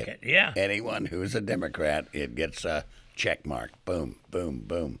ticket. Yeah. Anyone who's a Democrat, it gets a check mark. Boom, boom,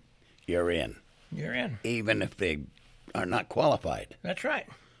 boom. You're in. You're in. Even if they are not qualified. That's right.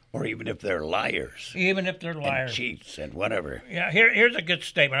 Or even if they're liars. Even if they're liars. And cheats and whatever. Yeah, here's a good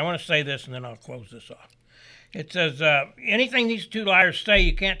statement. I want to say this, and then I'll close this off. It says, anything these two liars say,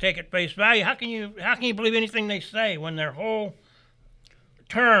 you can't take at face value. How can you believe anything they say when their whole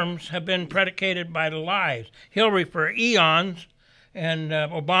terms have been predicated by the lies? Hillary for eons, and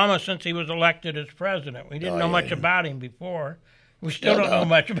Obama since he was elected as president. We didn't know much about him before. We still don't know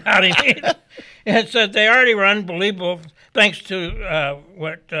much about him either. And it says they already were unbelievable thanks to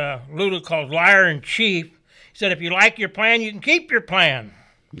what Lulu calls liar in chief. He said, if you like your plan, you can keep your plan.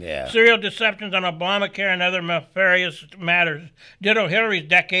 Yeah. Serial deceptions on Obamacare and other nefarious matters. Ditto Hillary's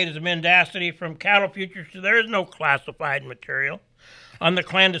decade of mendacity from cattle futures to there is no classified material on the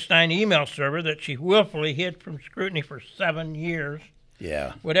clandestine email server that she willfully hid from scrutiny for 7 years.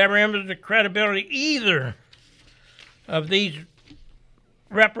 Yeah. Whatever image of credibility either of these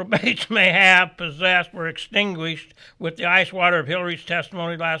reprobates may have possessed were extinguished with the ice water of Hillary's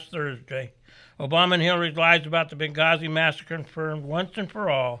testimony last Thursday. Obama and Hillary's lies about the Benghazi massacre confirmed once and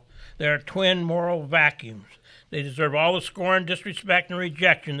for all they are twin moral vacuums. They deserve all the scorn, disrespect, and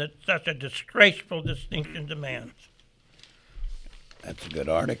rejection that such a disgraceful distinction demands. That's a good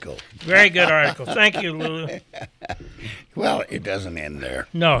article. Very good article. Thank you, Lulu. Well, it doesn't end there.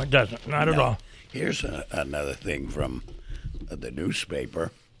 No, it doesn't. Not at all. Here's another thing from the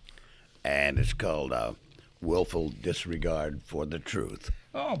newspaper, and it's called Willful Disregard for the Truth.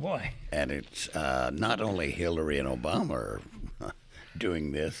 Oh, boy. And it's not only Hillary and Obama are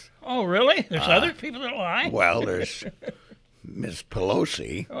doing this. Oh, really? There's other people that lie? Well, there's Miss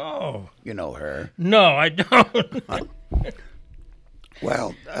Pelosi. Oh. You know her. No, I don't.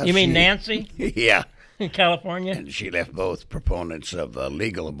 Well, you mean Nancy? Yeah. In California? And she left both proponents of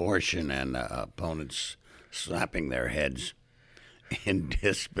legal abortion and opponents slapping their heads in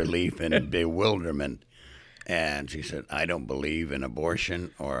disbelief and bewilderment. And she said, I don't believe in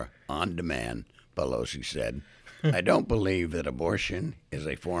abortion or on demand, Pelosi said. I don't believe that abortion is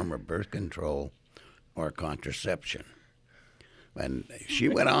a form of birth control or contraception. And she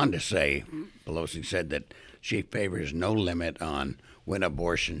went on to say, Pelosi said that she favors no limit on when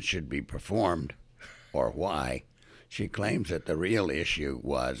abortion should be performed or why. She claims that the real issue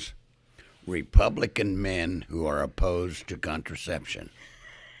was Republican men who are opposed to contraception.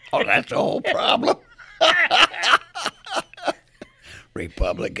 Oh, that's the whole problem.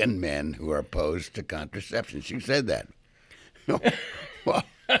 Republican men who are opposed to contraception. She said that. Well,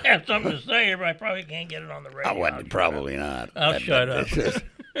 I have something to say here, but I probably can't get it on the radio. Probably not. I'll shut up.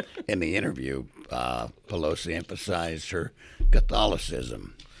 In the interview, Pelosi emphasized her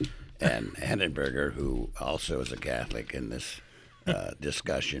Catholicism. And Henneberger, who also is a Catholic in this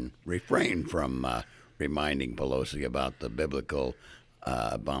discussion, refrained from reminding Pelosi about the biblical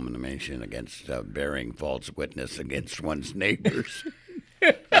abomination against bearing false witness against one's neighbors.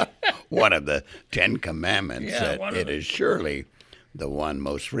 One of the 10 Commandments. It is surely the one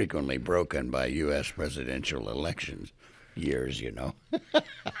most frequently broken by U.S. presidential elections years, you know.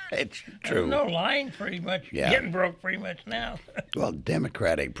 It's true. There's no line pretty much. Getting broke pretty much now. Well,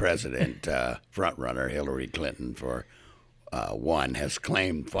 Democratic president frontrunner Hillary Clinton, for one, has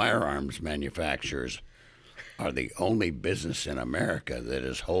claimed firearms manufacturers are the only business in America that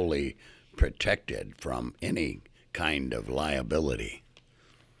is wholly protected from any kind of liability.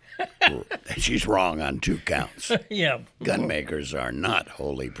 She's wrong on 2 counts. Yeah. Gun makers are not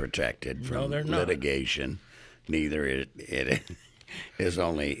wholly protected from litigation. Neither it is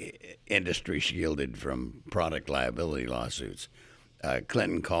only industry shielded from product liability lawsuits.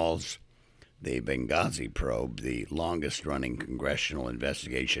 Clinton calls the Benghazi probe the longest-running congressional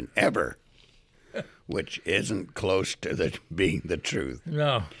investigation ever, which isn't close to being the truth.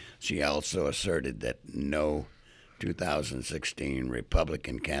 No. She also asserted that no 2016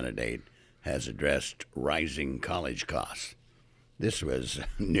 Republican candidate has addressed rising college costs. This was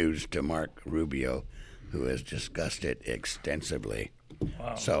news to Mark Rubio, who has discussed it extensively.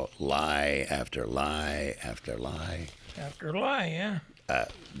 Wow. So lie after lie after lie. After lie, yeah.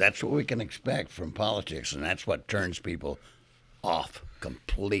 That's what we can expect from politics, and that's what turns people off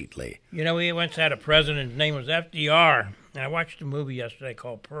completely. You know, we once had a president, his name was FDR, and I watched a movie yesterday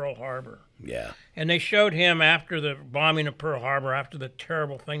called Pearl Harbor. Yeah. And they showed him after the bombing of Pearl Harbor, after the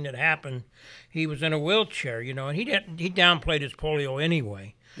terrible thing that happened. He was in a wheelchair, you know, and he downplayed his polio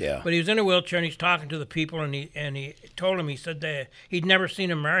anyway. Yeah. But he was in a wheelchair, and he's talking to the people, and he told them, he said that he'd never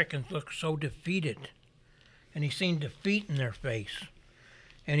seen Americans look so defeated. And he seen defeat in their face.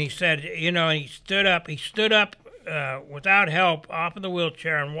 And he said, you know, and he stood up without help off of the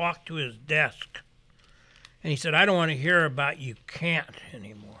wheelchair and walked to his desk. And he said, I don't want to hear about you can't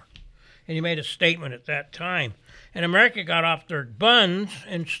anymore. And he made a statement at that time. And America got off their buns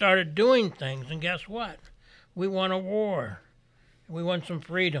and started doing things. And guess what? We won a war. We won some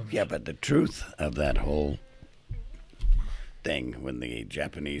freedom. Yeah, but the truth of that whole thing, when the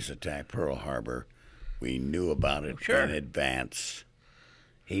Japanese attacked Pearl Harbor, we knew about it in advance.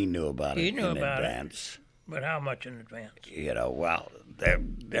 He knew about it in advance. But how much in advance? You know, well,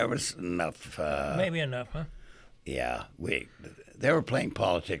 there was enough. Maybe enough, huh? Yeah, they were playing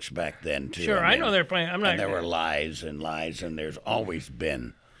politics back then too. Sure, I know they're playing. And there were lies, and there's always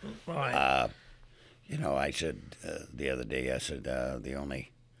been. Right. You know, I said the other day,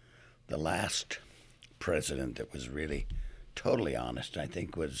 the last president that was really totally honest, I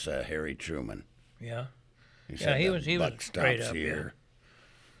think, was Harry Truman. Yeah. He was buck stops up here.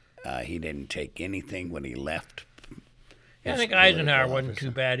 He didn't take anything when he left. I think Eisenhower wasn't too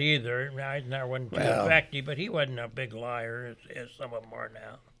bad either. Eisenhower wasn't too effective, but he wasn't a big liar as some of them are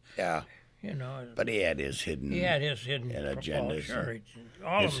now. Yeah. You know. But he had his hidden. agendas. Sure,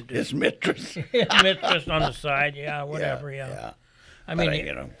 all of them did. His mistress. His mistress on the side. Yeah, whatever. Yeah. I mean,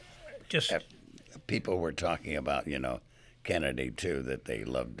 you know, just people were talking about, you know, Kennedy too, that they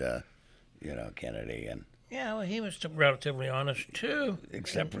loved, you know, Kennedy and. Yeah, well, he was relatively honest too,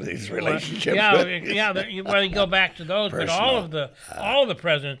 except for these relationships. Well, you go back to those, personal, but all of the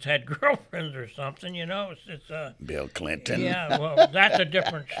presidents had girlfriends or something. You know, it's Bill Clinton. Yeah, well, that's a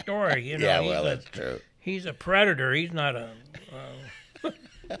different story. You know, yeah, well, that's true. He's a predator. He's not a.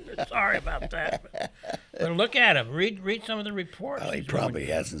 Sorry about that, but look at him. Read some of the reports. Well, he probably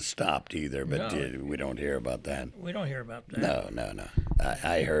hasn't stopped either, but we don't hear about that. We don't hear about that. No.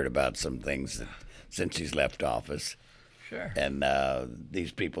 I heard about some things that. Since he's left office. Sure. And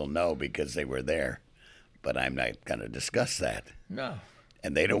these people know because they were there. But I'm not going to discuss that. No.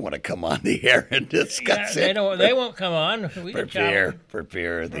 And they don't want to come on the air and discuss it. They won't come on. For fear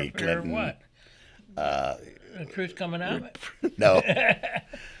of the Clinton. What? The truth coming out? No.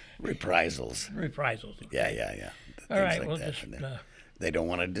 Reprisals. Reprisals. Yeah. All right. They don't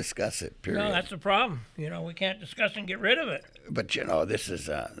want to discuss it, period. No, that's the problem. You know, we can't discuss and get rid of it. But, you know, this is...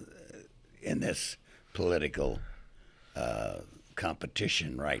 in this political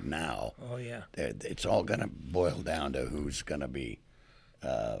competition right now, it's all going to boil down to who's going to be.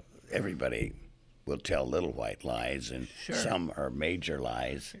 Everybody will tell little white lies, and some are major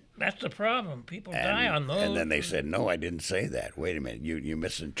lies. That's the problem. People die on those. And then they said, "No, I didn't say that. Wait a minute, you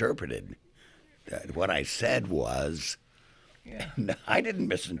misinterpreted. What I said was." Yeah. No, I didn't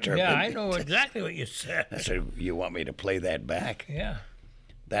misinterpret. Yeah, I know exactly what you said. I said, "You want me to play that back?" Yeah.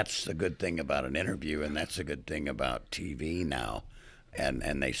 That's the good thing about an interview, and that's the good thing about TV now.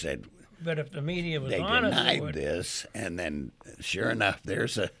 And they said, but if the media was they honest, denied this, and then sure enough,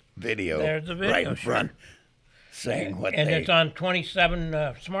 there's a video, right in front saying what and it's on 27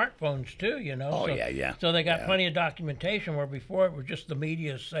 smartphones too. You know. Oh so, yeah. So they got plenty of documentation where before it was just the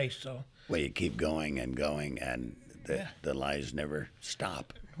media say so. Well, you keep going and going, and the lies never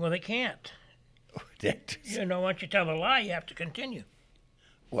stop. Well, they can't. You know, once you tell a lie, you have to continue.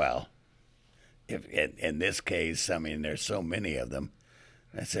 Well, if in this case, I mean, there's so many of them.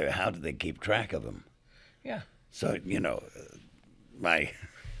 I say, how do they keep track of them? Yeah. So, you know, my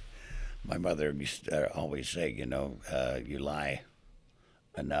mother used to always say, you know, you lie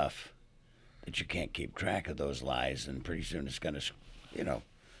enough that you can't keep track of those lies, and pretty soon it's going to, you know,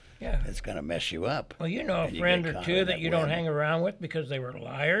 it's going to mess you up. Well, you know, a friend or two that you don't hang around with because they were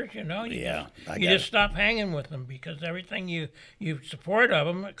liars, you know. You just stop hanging with them because everything you support of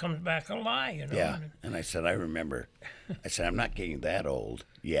them, it comes back a lie, you know. Yeah, and I said, I'm not getting that old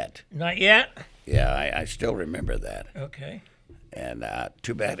yet. Not yet? Yeah, I still remember that. Okay. And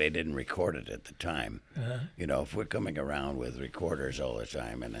too bad I didn't record it at the time. You know, if we're coming around with recorders all the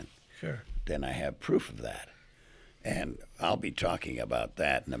time, and then I have proof of that. And I'll be talking about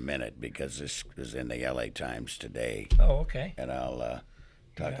that in a minute because this is in the LA Times today. Oh, okay. And I'll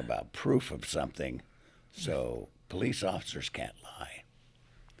talk about proof of something so police officers can't lie.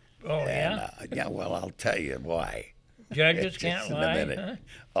 Oh, yeah, well, I'll tell you why. Judges can't lie? In a minute. Huh?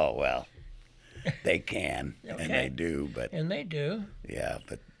 Oh, well, They can, Okay. and they do, but And they do. yeah,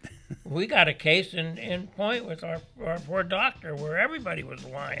 but We got a case in point with our poor doctor where everybody was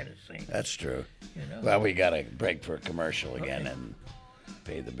lying, it seems. that's true. You know? Well, we got to break for a commercial again and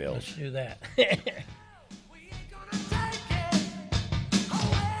pay the bills. Let's do that.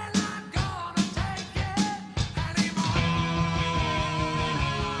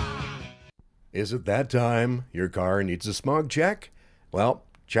 Is it that time your car needs a smog check? Well,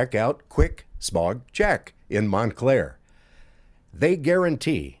 check out Quick Smog Check in Montclair. They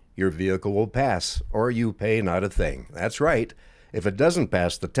guarantee your vehicle will pass or you pay not a thing. That's right. If it doesn't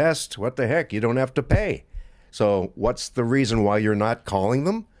pass the test, what the heck? You don't have to pay. So what's the reason why you're not calling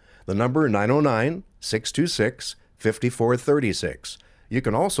them? The number 909-626-5436. You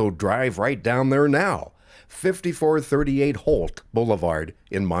can also drive right down there now. 5438 Holt Boulevard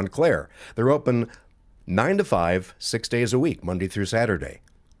in Montclair. They're open 9 to 5, 6 days a week, Monday through Saturday.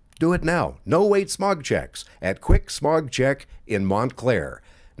 Do it now. No wait smog checks at Quick Smog Check in Montclair.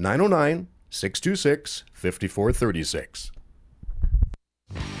 909-626-5436.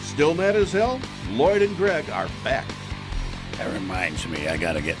 Still mad as hell? Lloyd and Greg are back. That reminds me, I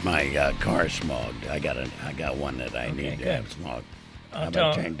got to get my car smogged. I got one that I need to have smogged. I'm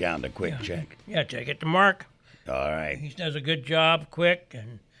going to turn down the Quick Check. Yeah, take it to Mark. All right. He does a good job, quick,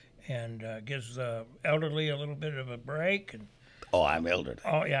 and gives the elderly a little bit of a break. And Oh, I'm elderly.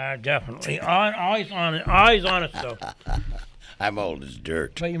 oh yeah, definitely. Always on it. Always on it, though. I'm old as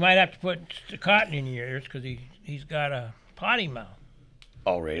dirt. But you might have to put the cotton in your ears because he's got a potty mouth.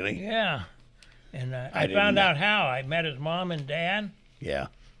 Oh, really? Yeah. And I I didn't found know. out how. I met his mom and dad. Yeah.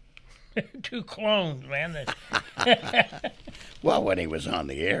 Two clones, man. Well, when he was on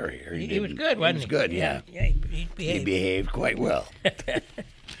the air here, He was good, wasn't he? He was good, yeah. Yeah, he behaved. He behaved quite well. At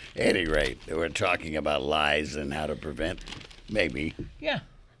any rate, we're talking about lies and how to prevent, maybe. Yeah.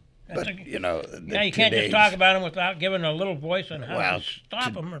 That's But, you know, yeah, you can't just talk about them without giving a little voice on how to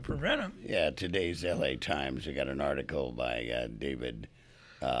stop them or prevent them. Yeah, today's L.A. Times, we got an article by David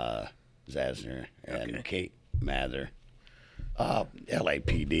Zasner and Kate Mather.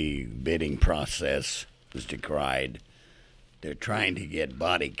 LAPD bidding process was decried. They're trying to get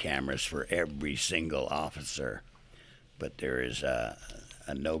body cameras for every single officer, but there is a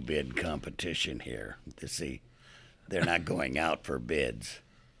no-bid competition here. You see, they're not going out for bids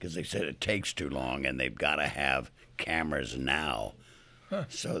because they said it takes too long, and they've got to have cameras now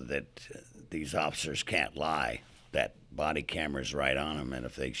so that these officers can't lie. That body camera's right on them, and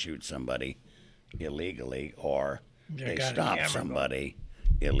if they shoot somebody illegally or they stop somebody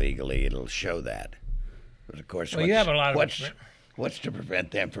illegally, it'll show that. But of course, Well, you have a lot of what's to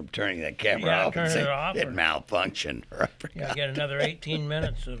prevent them from turning that camera Yeah, off and turn it saying off it or- malfunctioned? Yeah, get another 18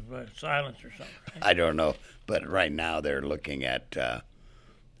 minutes of silence or something. Right? I don't know, but right now they're looking at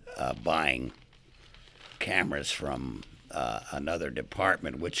buying cameras from another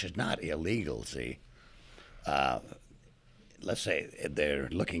department, which is not illegal. See, let's say they're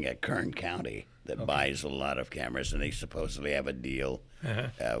looking at Kern County that buys a lot of cameras, and they supposedly have a deal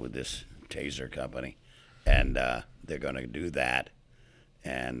with this taser company, and they're going to do that,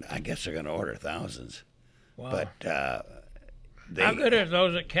 and I guess they're going to order thousands. Wow. But How good are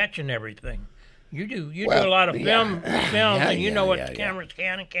those at catching everything? You do a Well, lot of yeah. film, Yeah, and you yeah, know what yeah, the yeah. cameras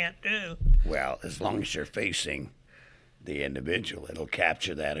can and can't do. Well, as long as you're facing the individual, it'll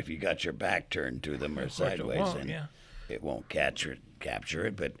capture that. If you got your back turned to them or Of course it sideways, won't, then yeah. it won't capture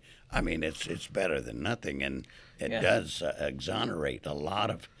it. But I mean, it's better than nothing, and it Yeah. does exonerate a lot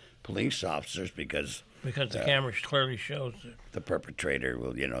of police officers because the camera clearly shows it. the perpetrator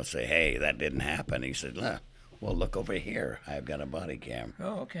will, say, "Hey, that didn't happen." He said, "Well, look over here. I've got a body cam."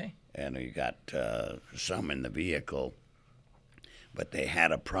 Oh, okay. And you got some in the vehicle, but they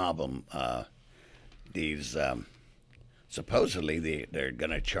had a problem. These supposedly they're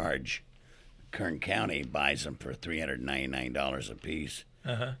going to charge. Kern County buys them for $399 a piece,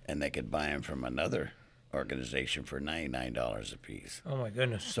 and they could buy them from another organization for $99 a piece. Oh my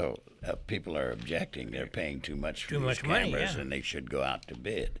goodness. So people are objecting; they're paying too much for Too these much money, cameras, yeah. and they should go out to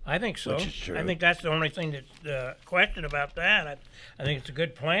bid. I think so. Which is true. I think that's the only thing that's question about that. I think it's a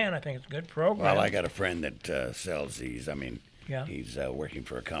good plan. I think it's a good program. Well, I got a friend that sells these. I mean, Yeah. he's working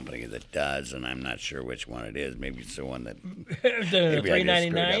for a company that does, and I'm not sure which one it is. Maybe it's the one that the maybe I just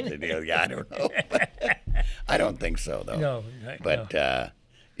screwed up $3.99. the deal. Yeah, I don't know. I don't think so, though. No, But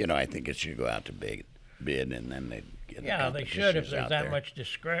I think it should go out to bid, and then they get. Yeah, they should if competitions there's out that there. much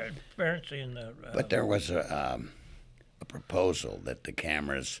discrepancy in the. But there was a proposal that the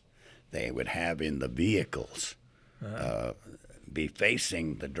cameras they would have in the vehicles be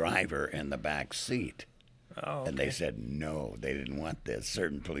facing the driver in the back seat. Oh, And they said no, they didn't want this.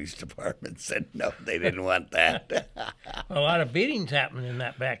 Certain police departments said no, they didn't want that. A lot of beatings happening in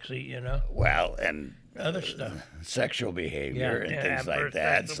that back seat, you know. Well, and other stuff, sexual behavior and things like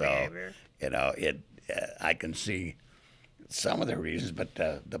that. So, behavior. you know, I can see some of the reasons, but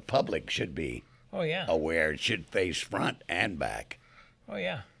the public should be aware. It should face front and back. Oh,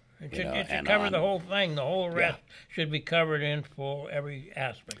 yeah. It should, know, it should and cover on- the whole thing. The whole arrest should be covered in full, every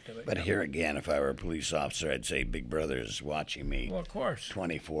aspect of it. But here again, if I were a police officer, I'd say Big Brother is watching me Well, of course.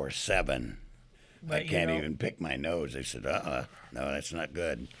 24/7. But, I you can't know- even pick my nose. They said, no, that's not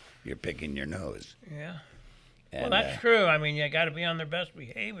good. You're picking your nose. Yeah. And, well, that's true. I mean, you got to be on their best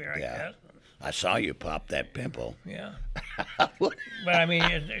behavior, I yeah. guess. I saw you pop that pimple. Yeah. But, I mean,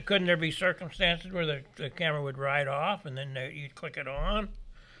 couldn't there be circumstances where the camera would ride off and then you'd click it on?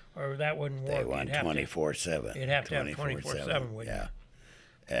 Or that wouldn't work? They want 24/7. You'd have to have 24/7, wouldn't yeah.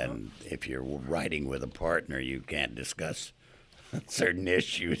 And if you're riding with a partner, you can't discuss certain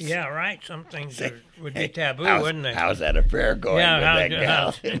issues. you? Yeah, right. Some things would be taboo, how's, wouldn't they? How's that affair going with that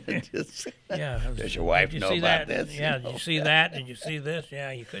gal? Yeah. Does your wife Did you know see about that? this? Yeah, did you see that? Did you see this?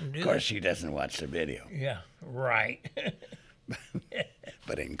 Yeah, you couldn't do that. Of course, she doesn't watch the video. Yeah, right.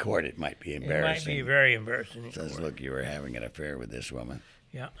 But in court, it might be It embarrassing. might be very embarrassing. in Says, court. look, you were having an affair with this woman.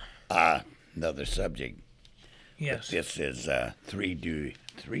 Yeah. Another subject. Yes. But this is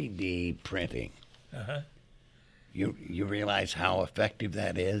 3D printing. Uh-huh. You realize how effective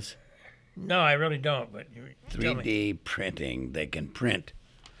that is? No, I really don't, but tell me. 3D printing. They can print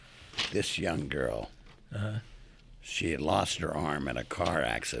this young girl. Uh-huh. She had lost her arm in a car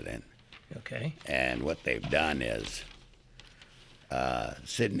accident. Okay. And what they've done is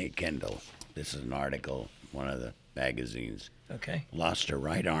Sydney Kendall, this is an article, one of the magazines, Okay. lost her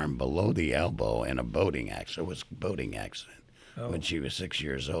right arm below the elbow in a boating accident. It was a boating accident when she was 6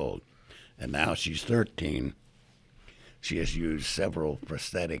 years old. And now she's 13. She has used several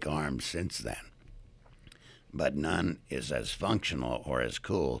prosthetic arms since then. But none is as functional or as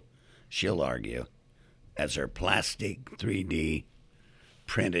cool, she'll argue, as her plastic 3D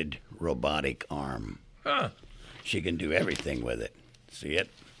printed robotic arm. Huh. She can do everything with it. See it?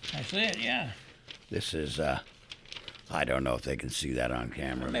 That's it, yeah. This is, I don't know if they can see that on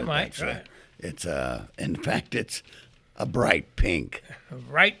camera. They but might that's, try it. It's, in fact, it's a bright pink. A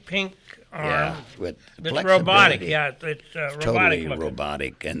bright pink arm. Yeah, with It's robotic, flexibility. yeah. It's robotic Totally looking.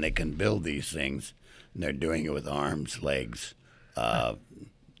 robotic, and they can build these things, and they're doing it with arms, legs.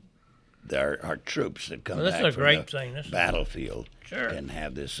 There are troops that come Well, this back is a from great the thing. This is- battlefield Sure. and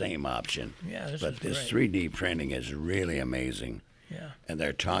have the same option. Yeah, this but is this great. 3D printing is really amazing. Yeah. And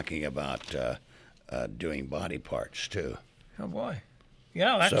they're talking about doing body parts too. Oh boy.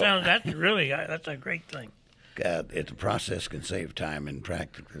 Yeah, that's really that's a great thing. The process can save time and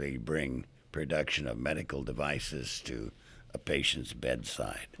practically bring production of medical devices to a patient's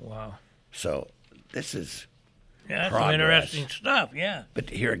bedside. Wow. So this is Yeah, that's progress. some interesting stuff, yeah. But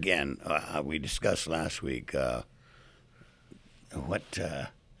here again, we discussed last week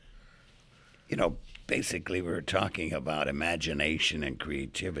basically we were talking about imagination and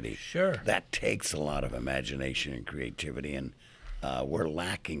creativity. Sure. That takes a lot of imagination and creativity, and we're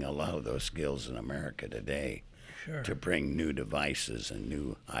lacking a lot of those skills in America today. Sure. To bring new devices and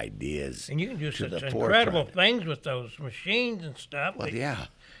new ideas And you can do to such the incredible forefront. things with those machines and stuff. Well, but yeah.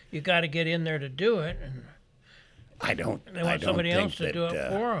 You got to get in there to do it, and they want somebody else to do it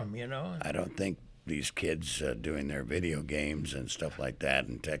for them, you know. I don't think these kids doing their video games and stuff like that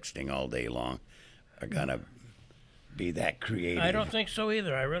and texting all day long are going to be that creative. I don't think so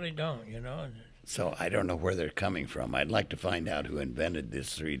either. I really don't, you know. So I don't know where they're coming from. I'd like to find out who invented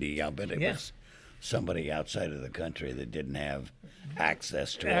this 3D. I'll bet it was somebody outside of the country that didn't have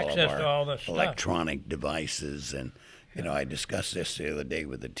access to all of our the stuff. electronic devices. And, I discussed this the other day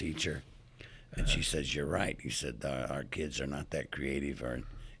with a teacher, and she says, you're right. He said, our kids are not that creative or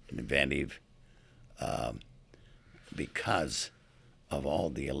inventive because of all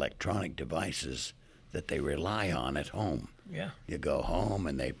the electronic devices that they rely on at home. Yeah. You go home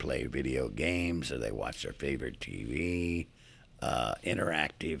and they play video games or they watch their favorite TV,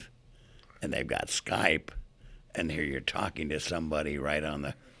 interactive, and they've got Skype, and here you're talking to somebody right on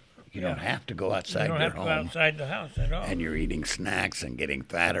the. You don't have to go outside your home. You don't have to go outside the house at all. And you're eating snacks and getting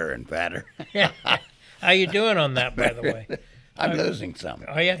fatter and fatter. Yeah. How you doing on that, by the way? I'm losing some.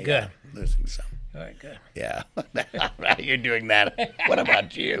 Oh, yeah, good. Losing some. All right, good. Yeah. You're doing that. What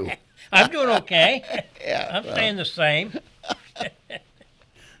about you? I'm doing okay. Yeah. I'm staying the same.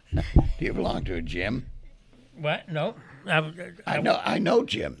 Do you belong to a gym? What? No. I know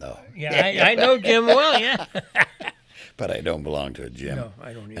Jim though. Yeah, I know Jim well. Yeah. But I don't belong to a gym. No,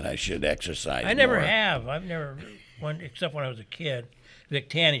 I don't either. And I should exercise I never more. have. I've never, except when I was a kid. Vic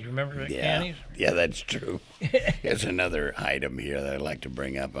Tanny's, remember Vic Tanny's? Yeah, that's true. Here's another item here that I'd like to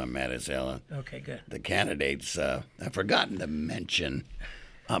bring up on Mattis. Okay, good. The candidates, I've forgotten to mention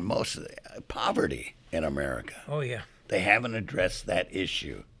most of the poverty in America. Oh, yeah. They haven't addressed that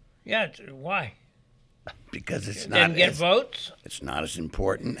issue. Yeah, why? Because it's It not didn't get votes? It's not as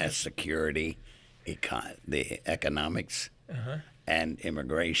important as security, the economics, and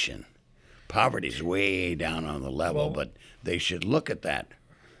immigration. Poverty's way down on the level, but they should look at that.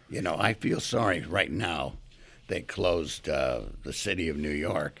 You know, I feel sorry right now. They closed the city of New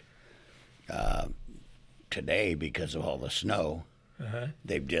York today because of all the snow.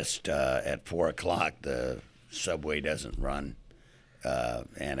 They've just, at 4 o'clock, the subway doesn't run.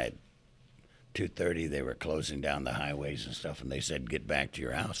 And at 2:30, they were closing down the highways and stuff, and they said, get back to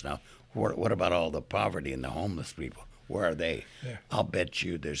your house. Now, what about all the poverty and the homeless people? Where are they? Yeah. I'll bet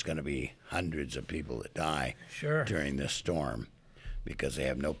you there's going to be hundreds of people that die during this storm because they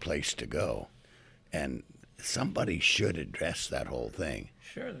have no place to go. And somebody should address that whole thing.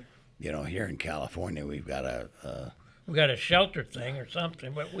 Sure. You know, here in California, we've got we got a shelter thing or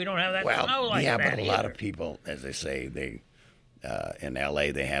something, but we don't have that snow like that. Yeah, but a lot of people, as they say, in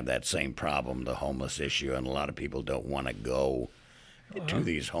L.A., they have that same problem, the homeless issue, and a lot of people don't want to go to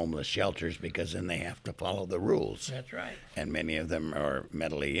these homeless shelters because then they have to follow the rules. That's right. And many of them are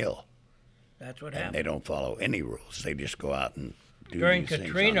mentally ill. That's what and happened. They don't follow any rules. They just go out and do During these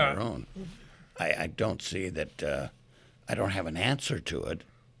Katrina, things on their own. I don't see that. I don't have an answer to it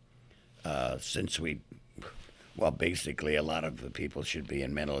since basically a lot of the people should be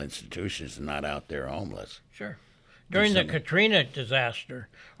in mental institutions and not out there homeless. Sure. During the Katrina disaster,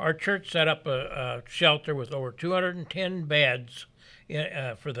 our church set up a shelter with over 210 beds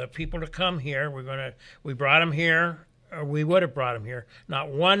for the people to come here. We brought them here, or we would have brought them here. Not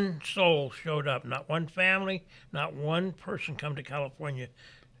one soul showed up. Not one family. Not one person come to California.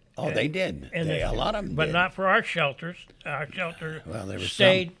 Oh, they did. A lot of them but did. not for our shelters. Our shelter there was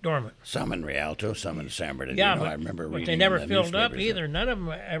stayed dormant. Some in Rialto, some in San Bernardino. Yeah, I remember reading. But they never in the filled up newspapers either. None of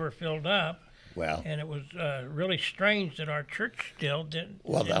them ever filled up. Well, and it was really strange that our church still didn't.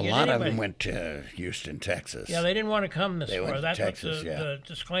 Well, didn't a get lot anybody. of them went to Houston, Texas. Yeah, they didn't want to come this They far. went to That's Texas, what the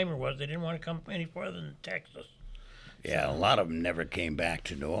disclaimer was. They didn't want to come any farther than Texas. Yeah, a lot of them never came back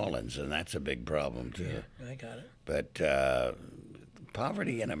to New Orleans, and that's a big problem too. Yeah, I got it. But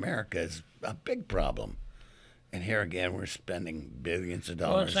poverty in America is a big problem. And here again, we're spending billions of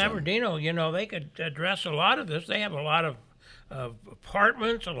dollars. Well, in San Bernardino, you know, they could address a lot of this. They have a lot of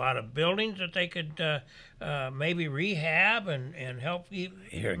apartments, a lot of buildings that they could maybe rehab and help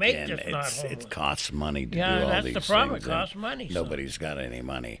Here make again, this not homeless. it costs money to Yeah, do all that's these the problem. things, It costs and money, so- Nobody's got any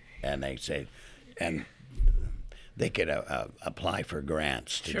money, and they say, and they could apply for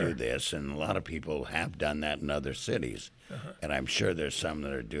grants to Sure. do this, and a lot of people have done that in other cities, and I'm sure there's some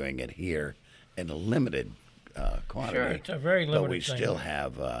that are doing it here in a limited quantity. Sure, it's a very limited But we thing. still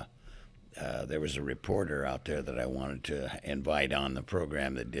have. There was a reporter out there that I wanted to invite on the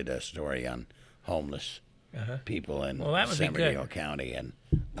program that did a story on homeless people in Well, that would be San good. Bernardino County, and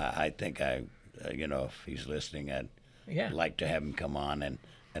I think if he's listening, I'd like to have him come on and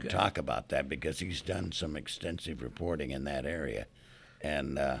talk about that because he's done some extensive reporting in that area,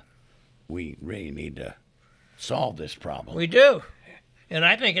 and we really need to solve this problem. We do, and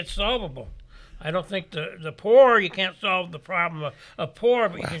I think it's solvable. I don't think the poor, you can't solve the problem of poor,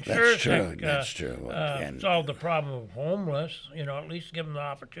 but you can that's sure true. That's true. And solve the problem of homeless. You know, at least give them the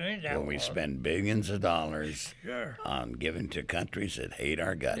opportunity to have when we more. spend billions of dollars Sure. on giving to countries that hate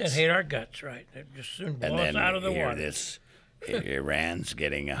our guts. That hate our guts, right? It just soon blow and us then out of the here water. this Iran's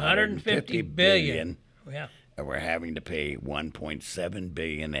getting 150 billion. Yeah. And we're having to pay 1.7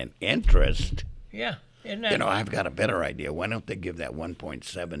 billion in interest. Yeah. Isn't that? You know, I've got a better idea. Why don't they give that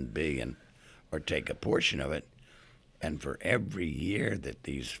 1.7 billion or take a portion of it, and for every year that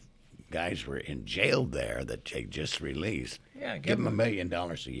these guys were in jail there that they just released, give them $1 million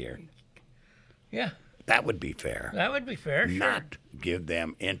a year. Yeah. That would be fair. That would be fair, sure. Not give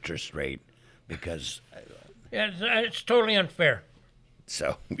them interest rate because... Yeah, it's totally unfair.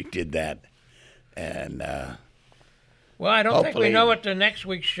 So we did that, and... well, I don't think we know what the next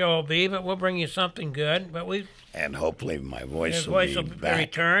week's show will be, but we'll bring you something good. But and hopefully my voice will be back.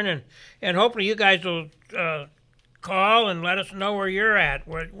 return, and hopefully you guys will call and let us know where you're at,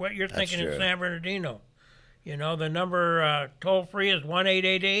 what you're thinking in San Bernardino. You know, the number toll free is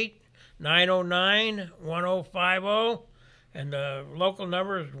 1-888-909-1050, and the local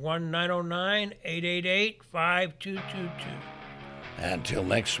number is 1-909-888-5222. Until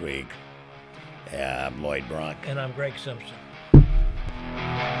next week. Yeah, I'm Lloyd Brock. And I'm Greg Simpson.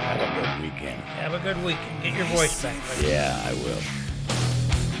 Have a good weekend. Have a good weekend. Get your voice back. Buddy. Yeah, I will.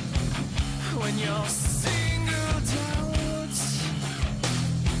 When you're singled out,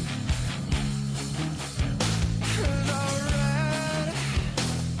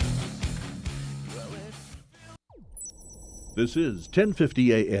 This is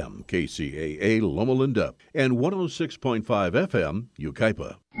 1050 AM KCAA Loma Linda and 106.5 FM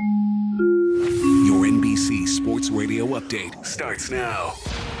Yucaipa. Your NBC Sports Radio update starts now.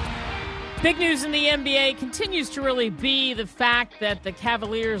 Big news in the NBA continues to really be the fact that the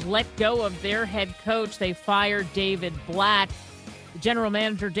Cavaliers let go of their head coach. They fired David Blatt. The general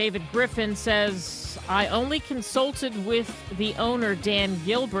manager, David Griffin, says, I only consulted with the owner, Dan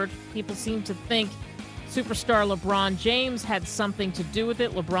Gilbert. People seem to think superstar LeBron James had something to do with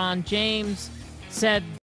it. LeBron James said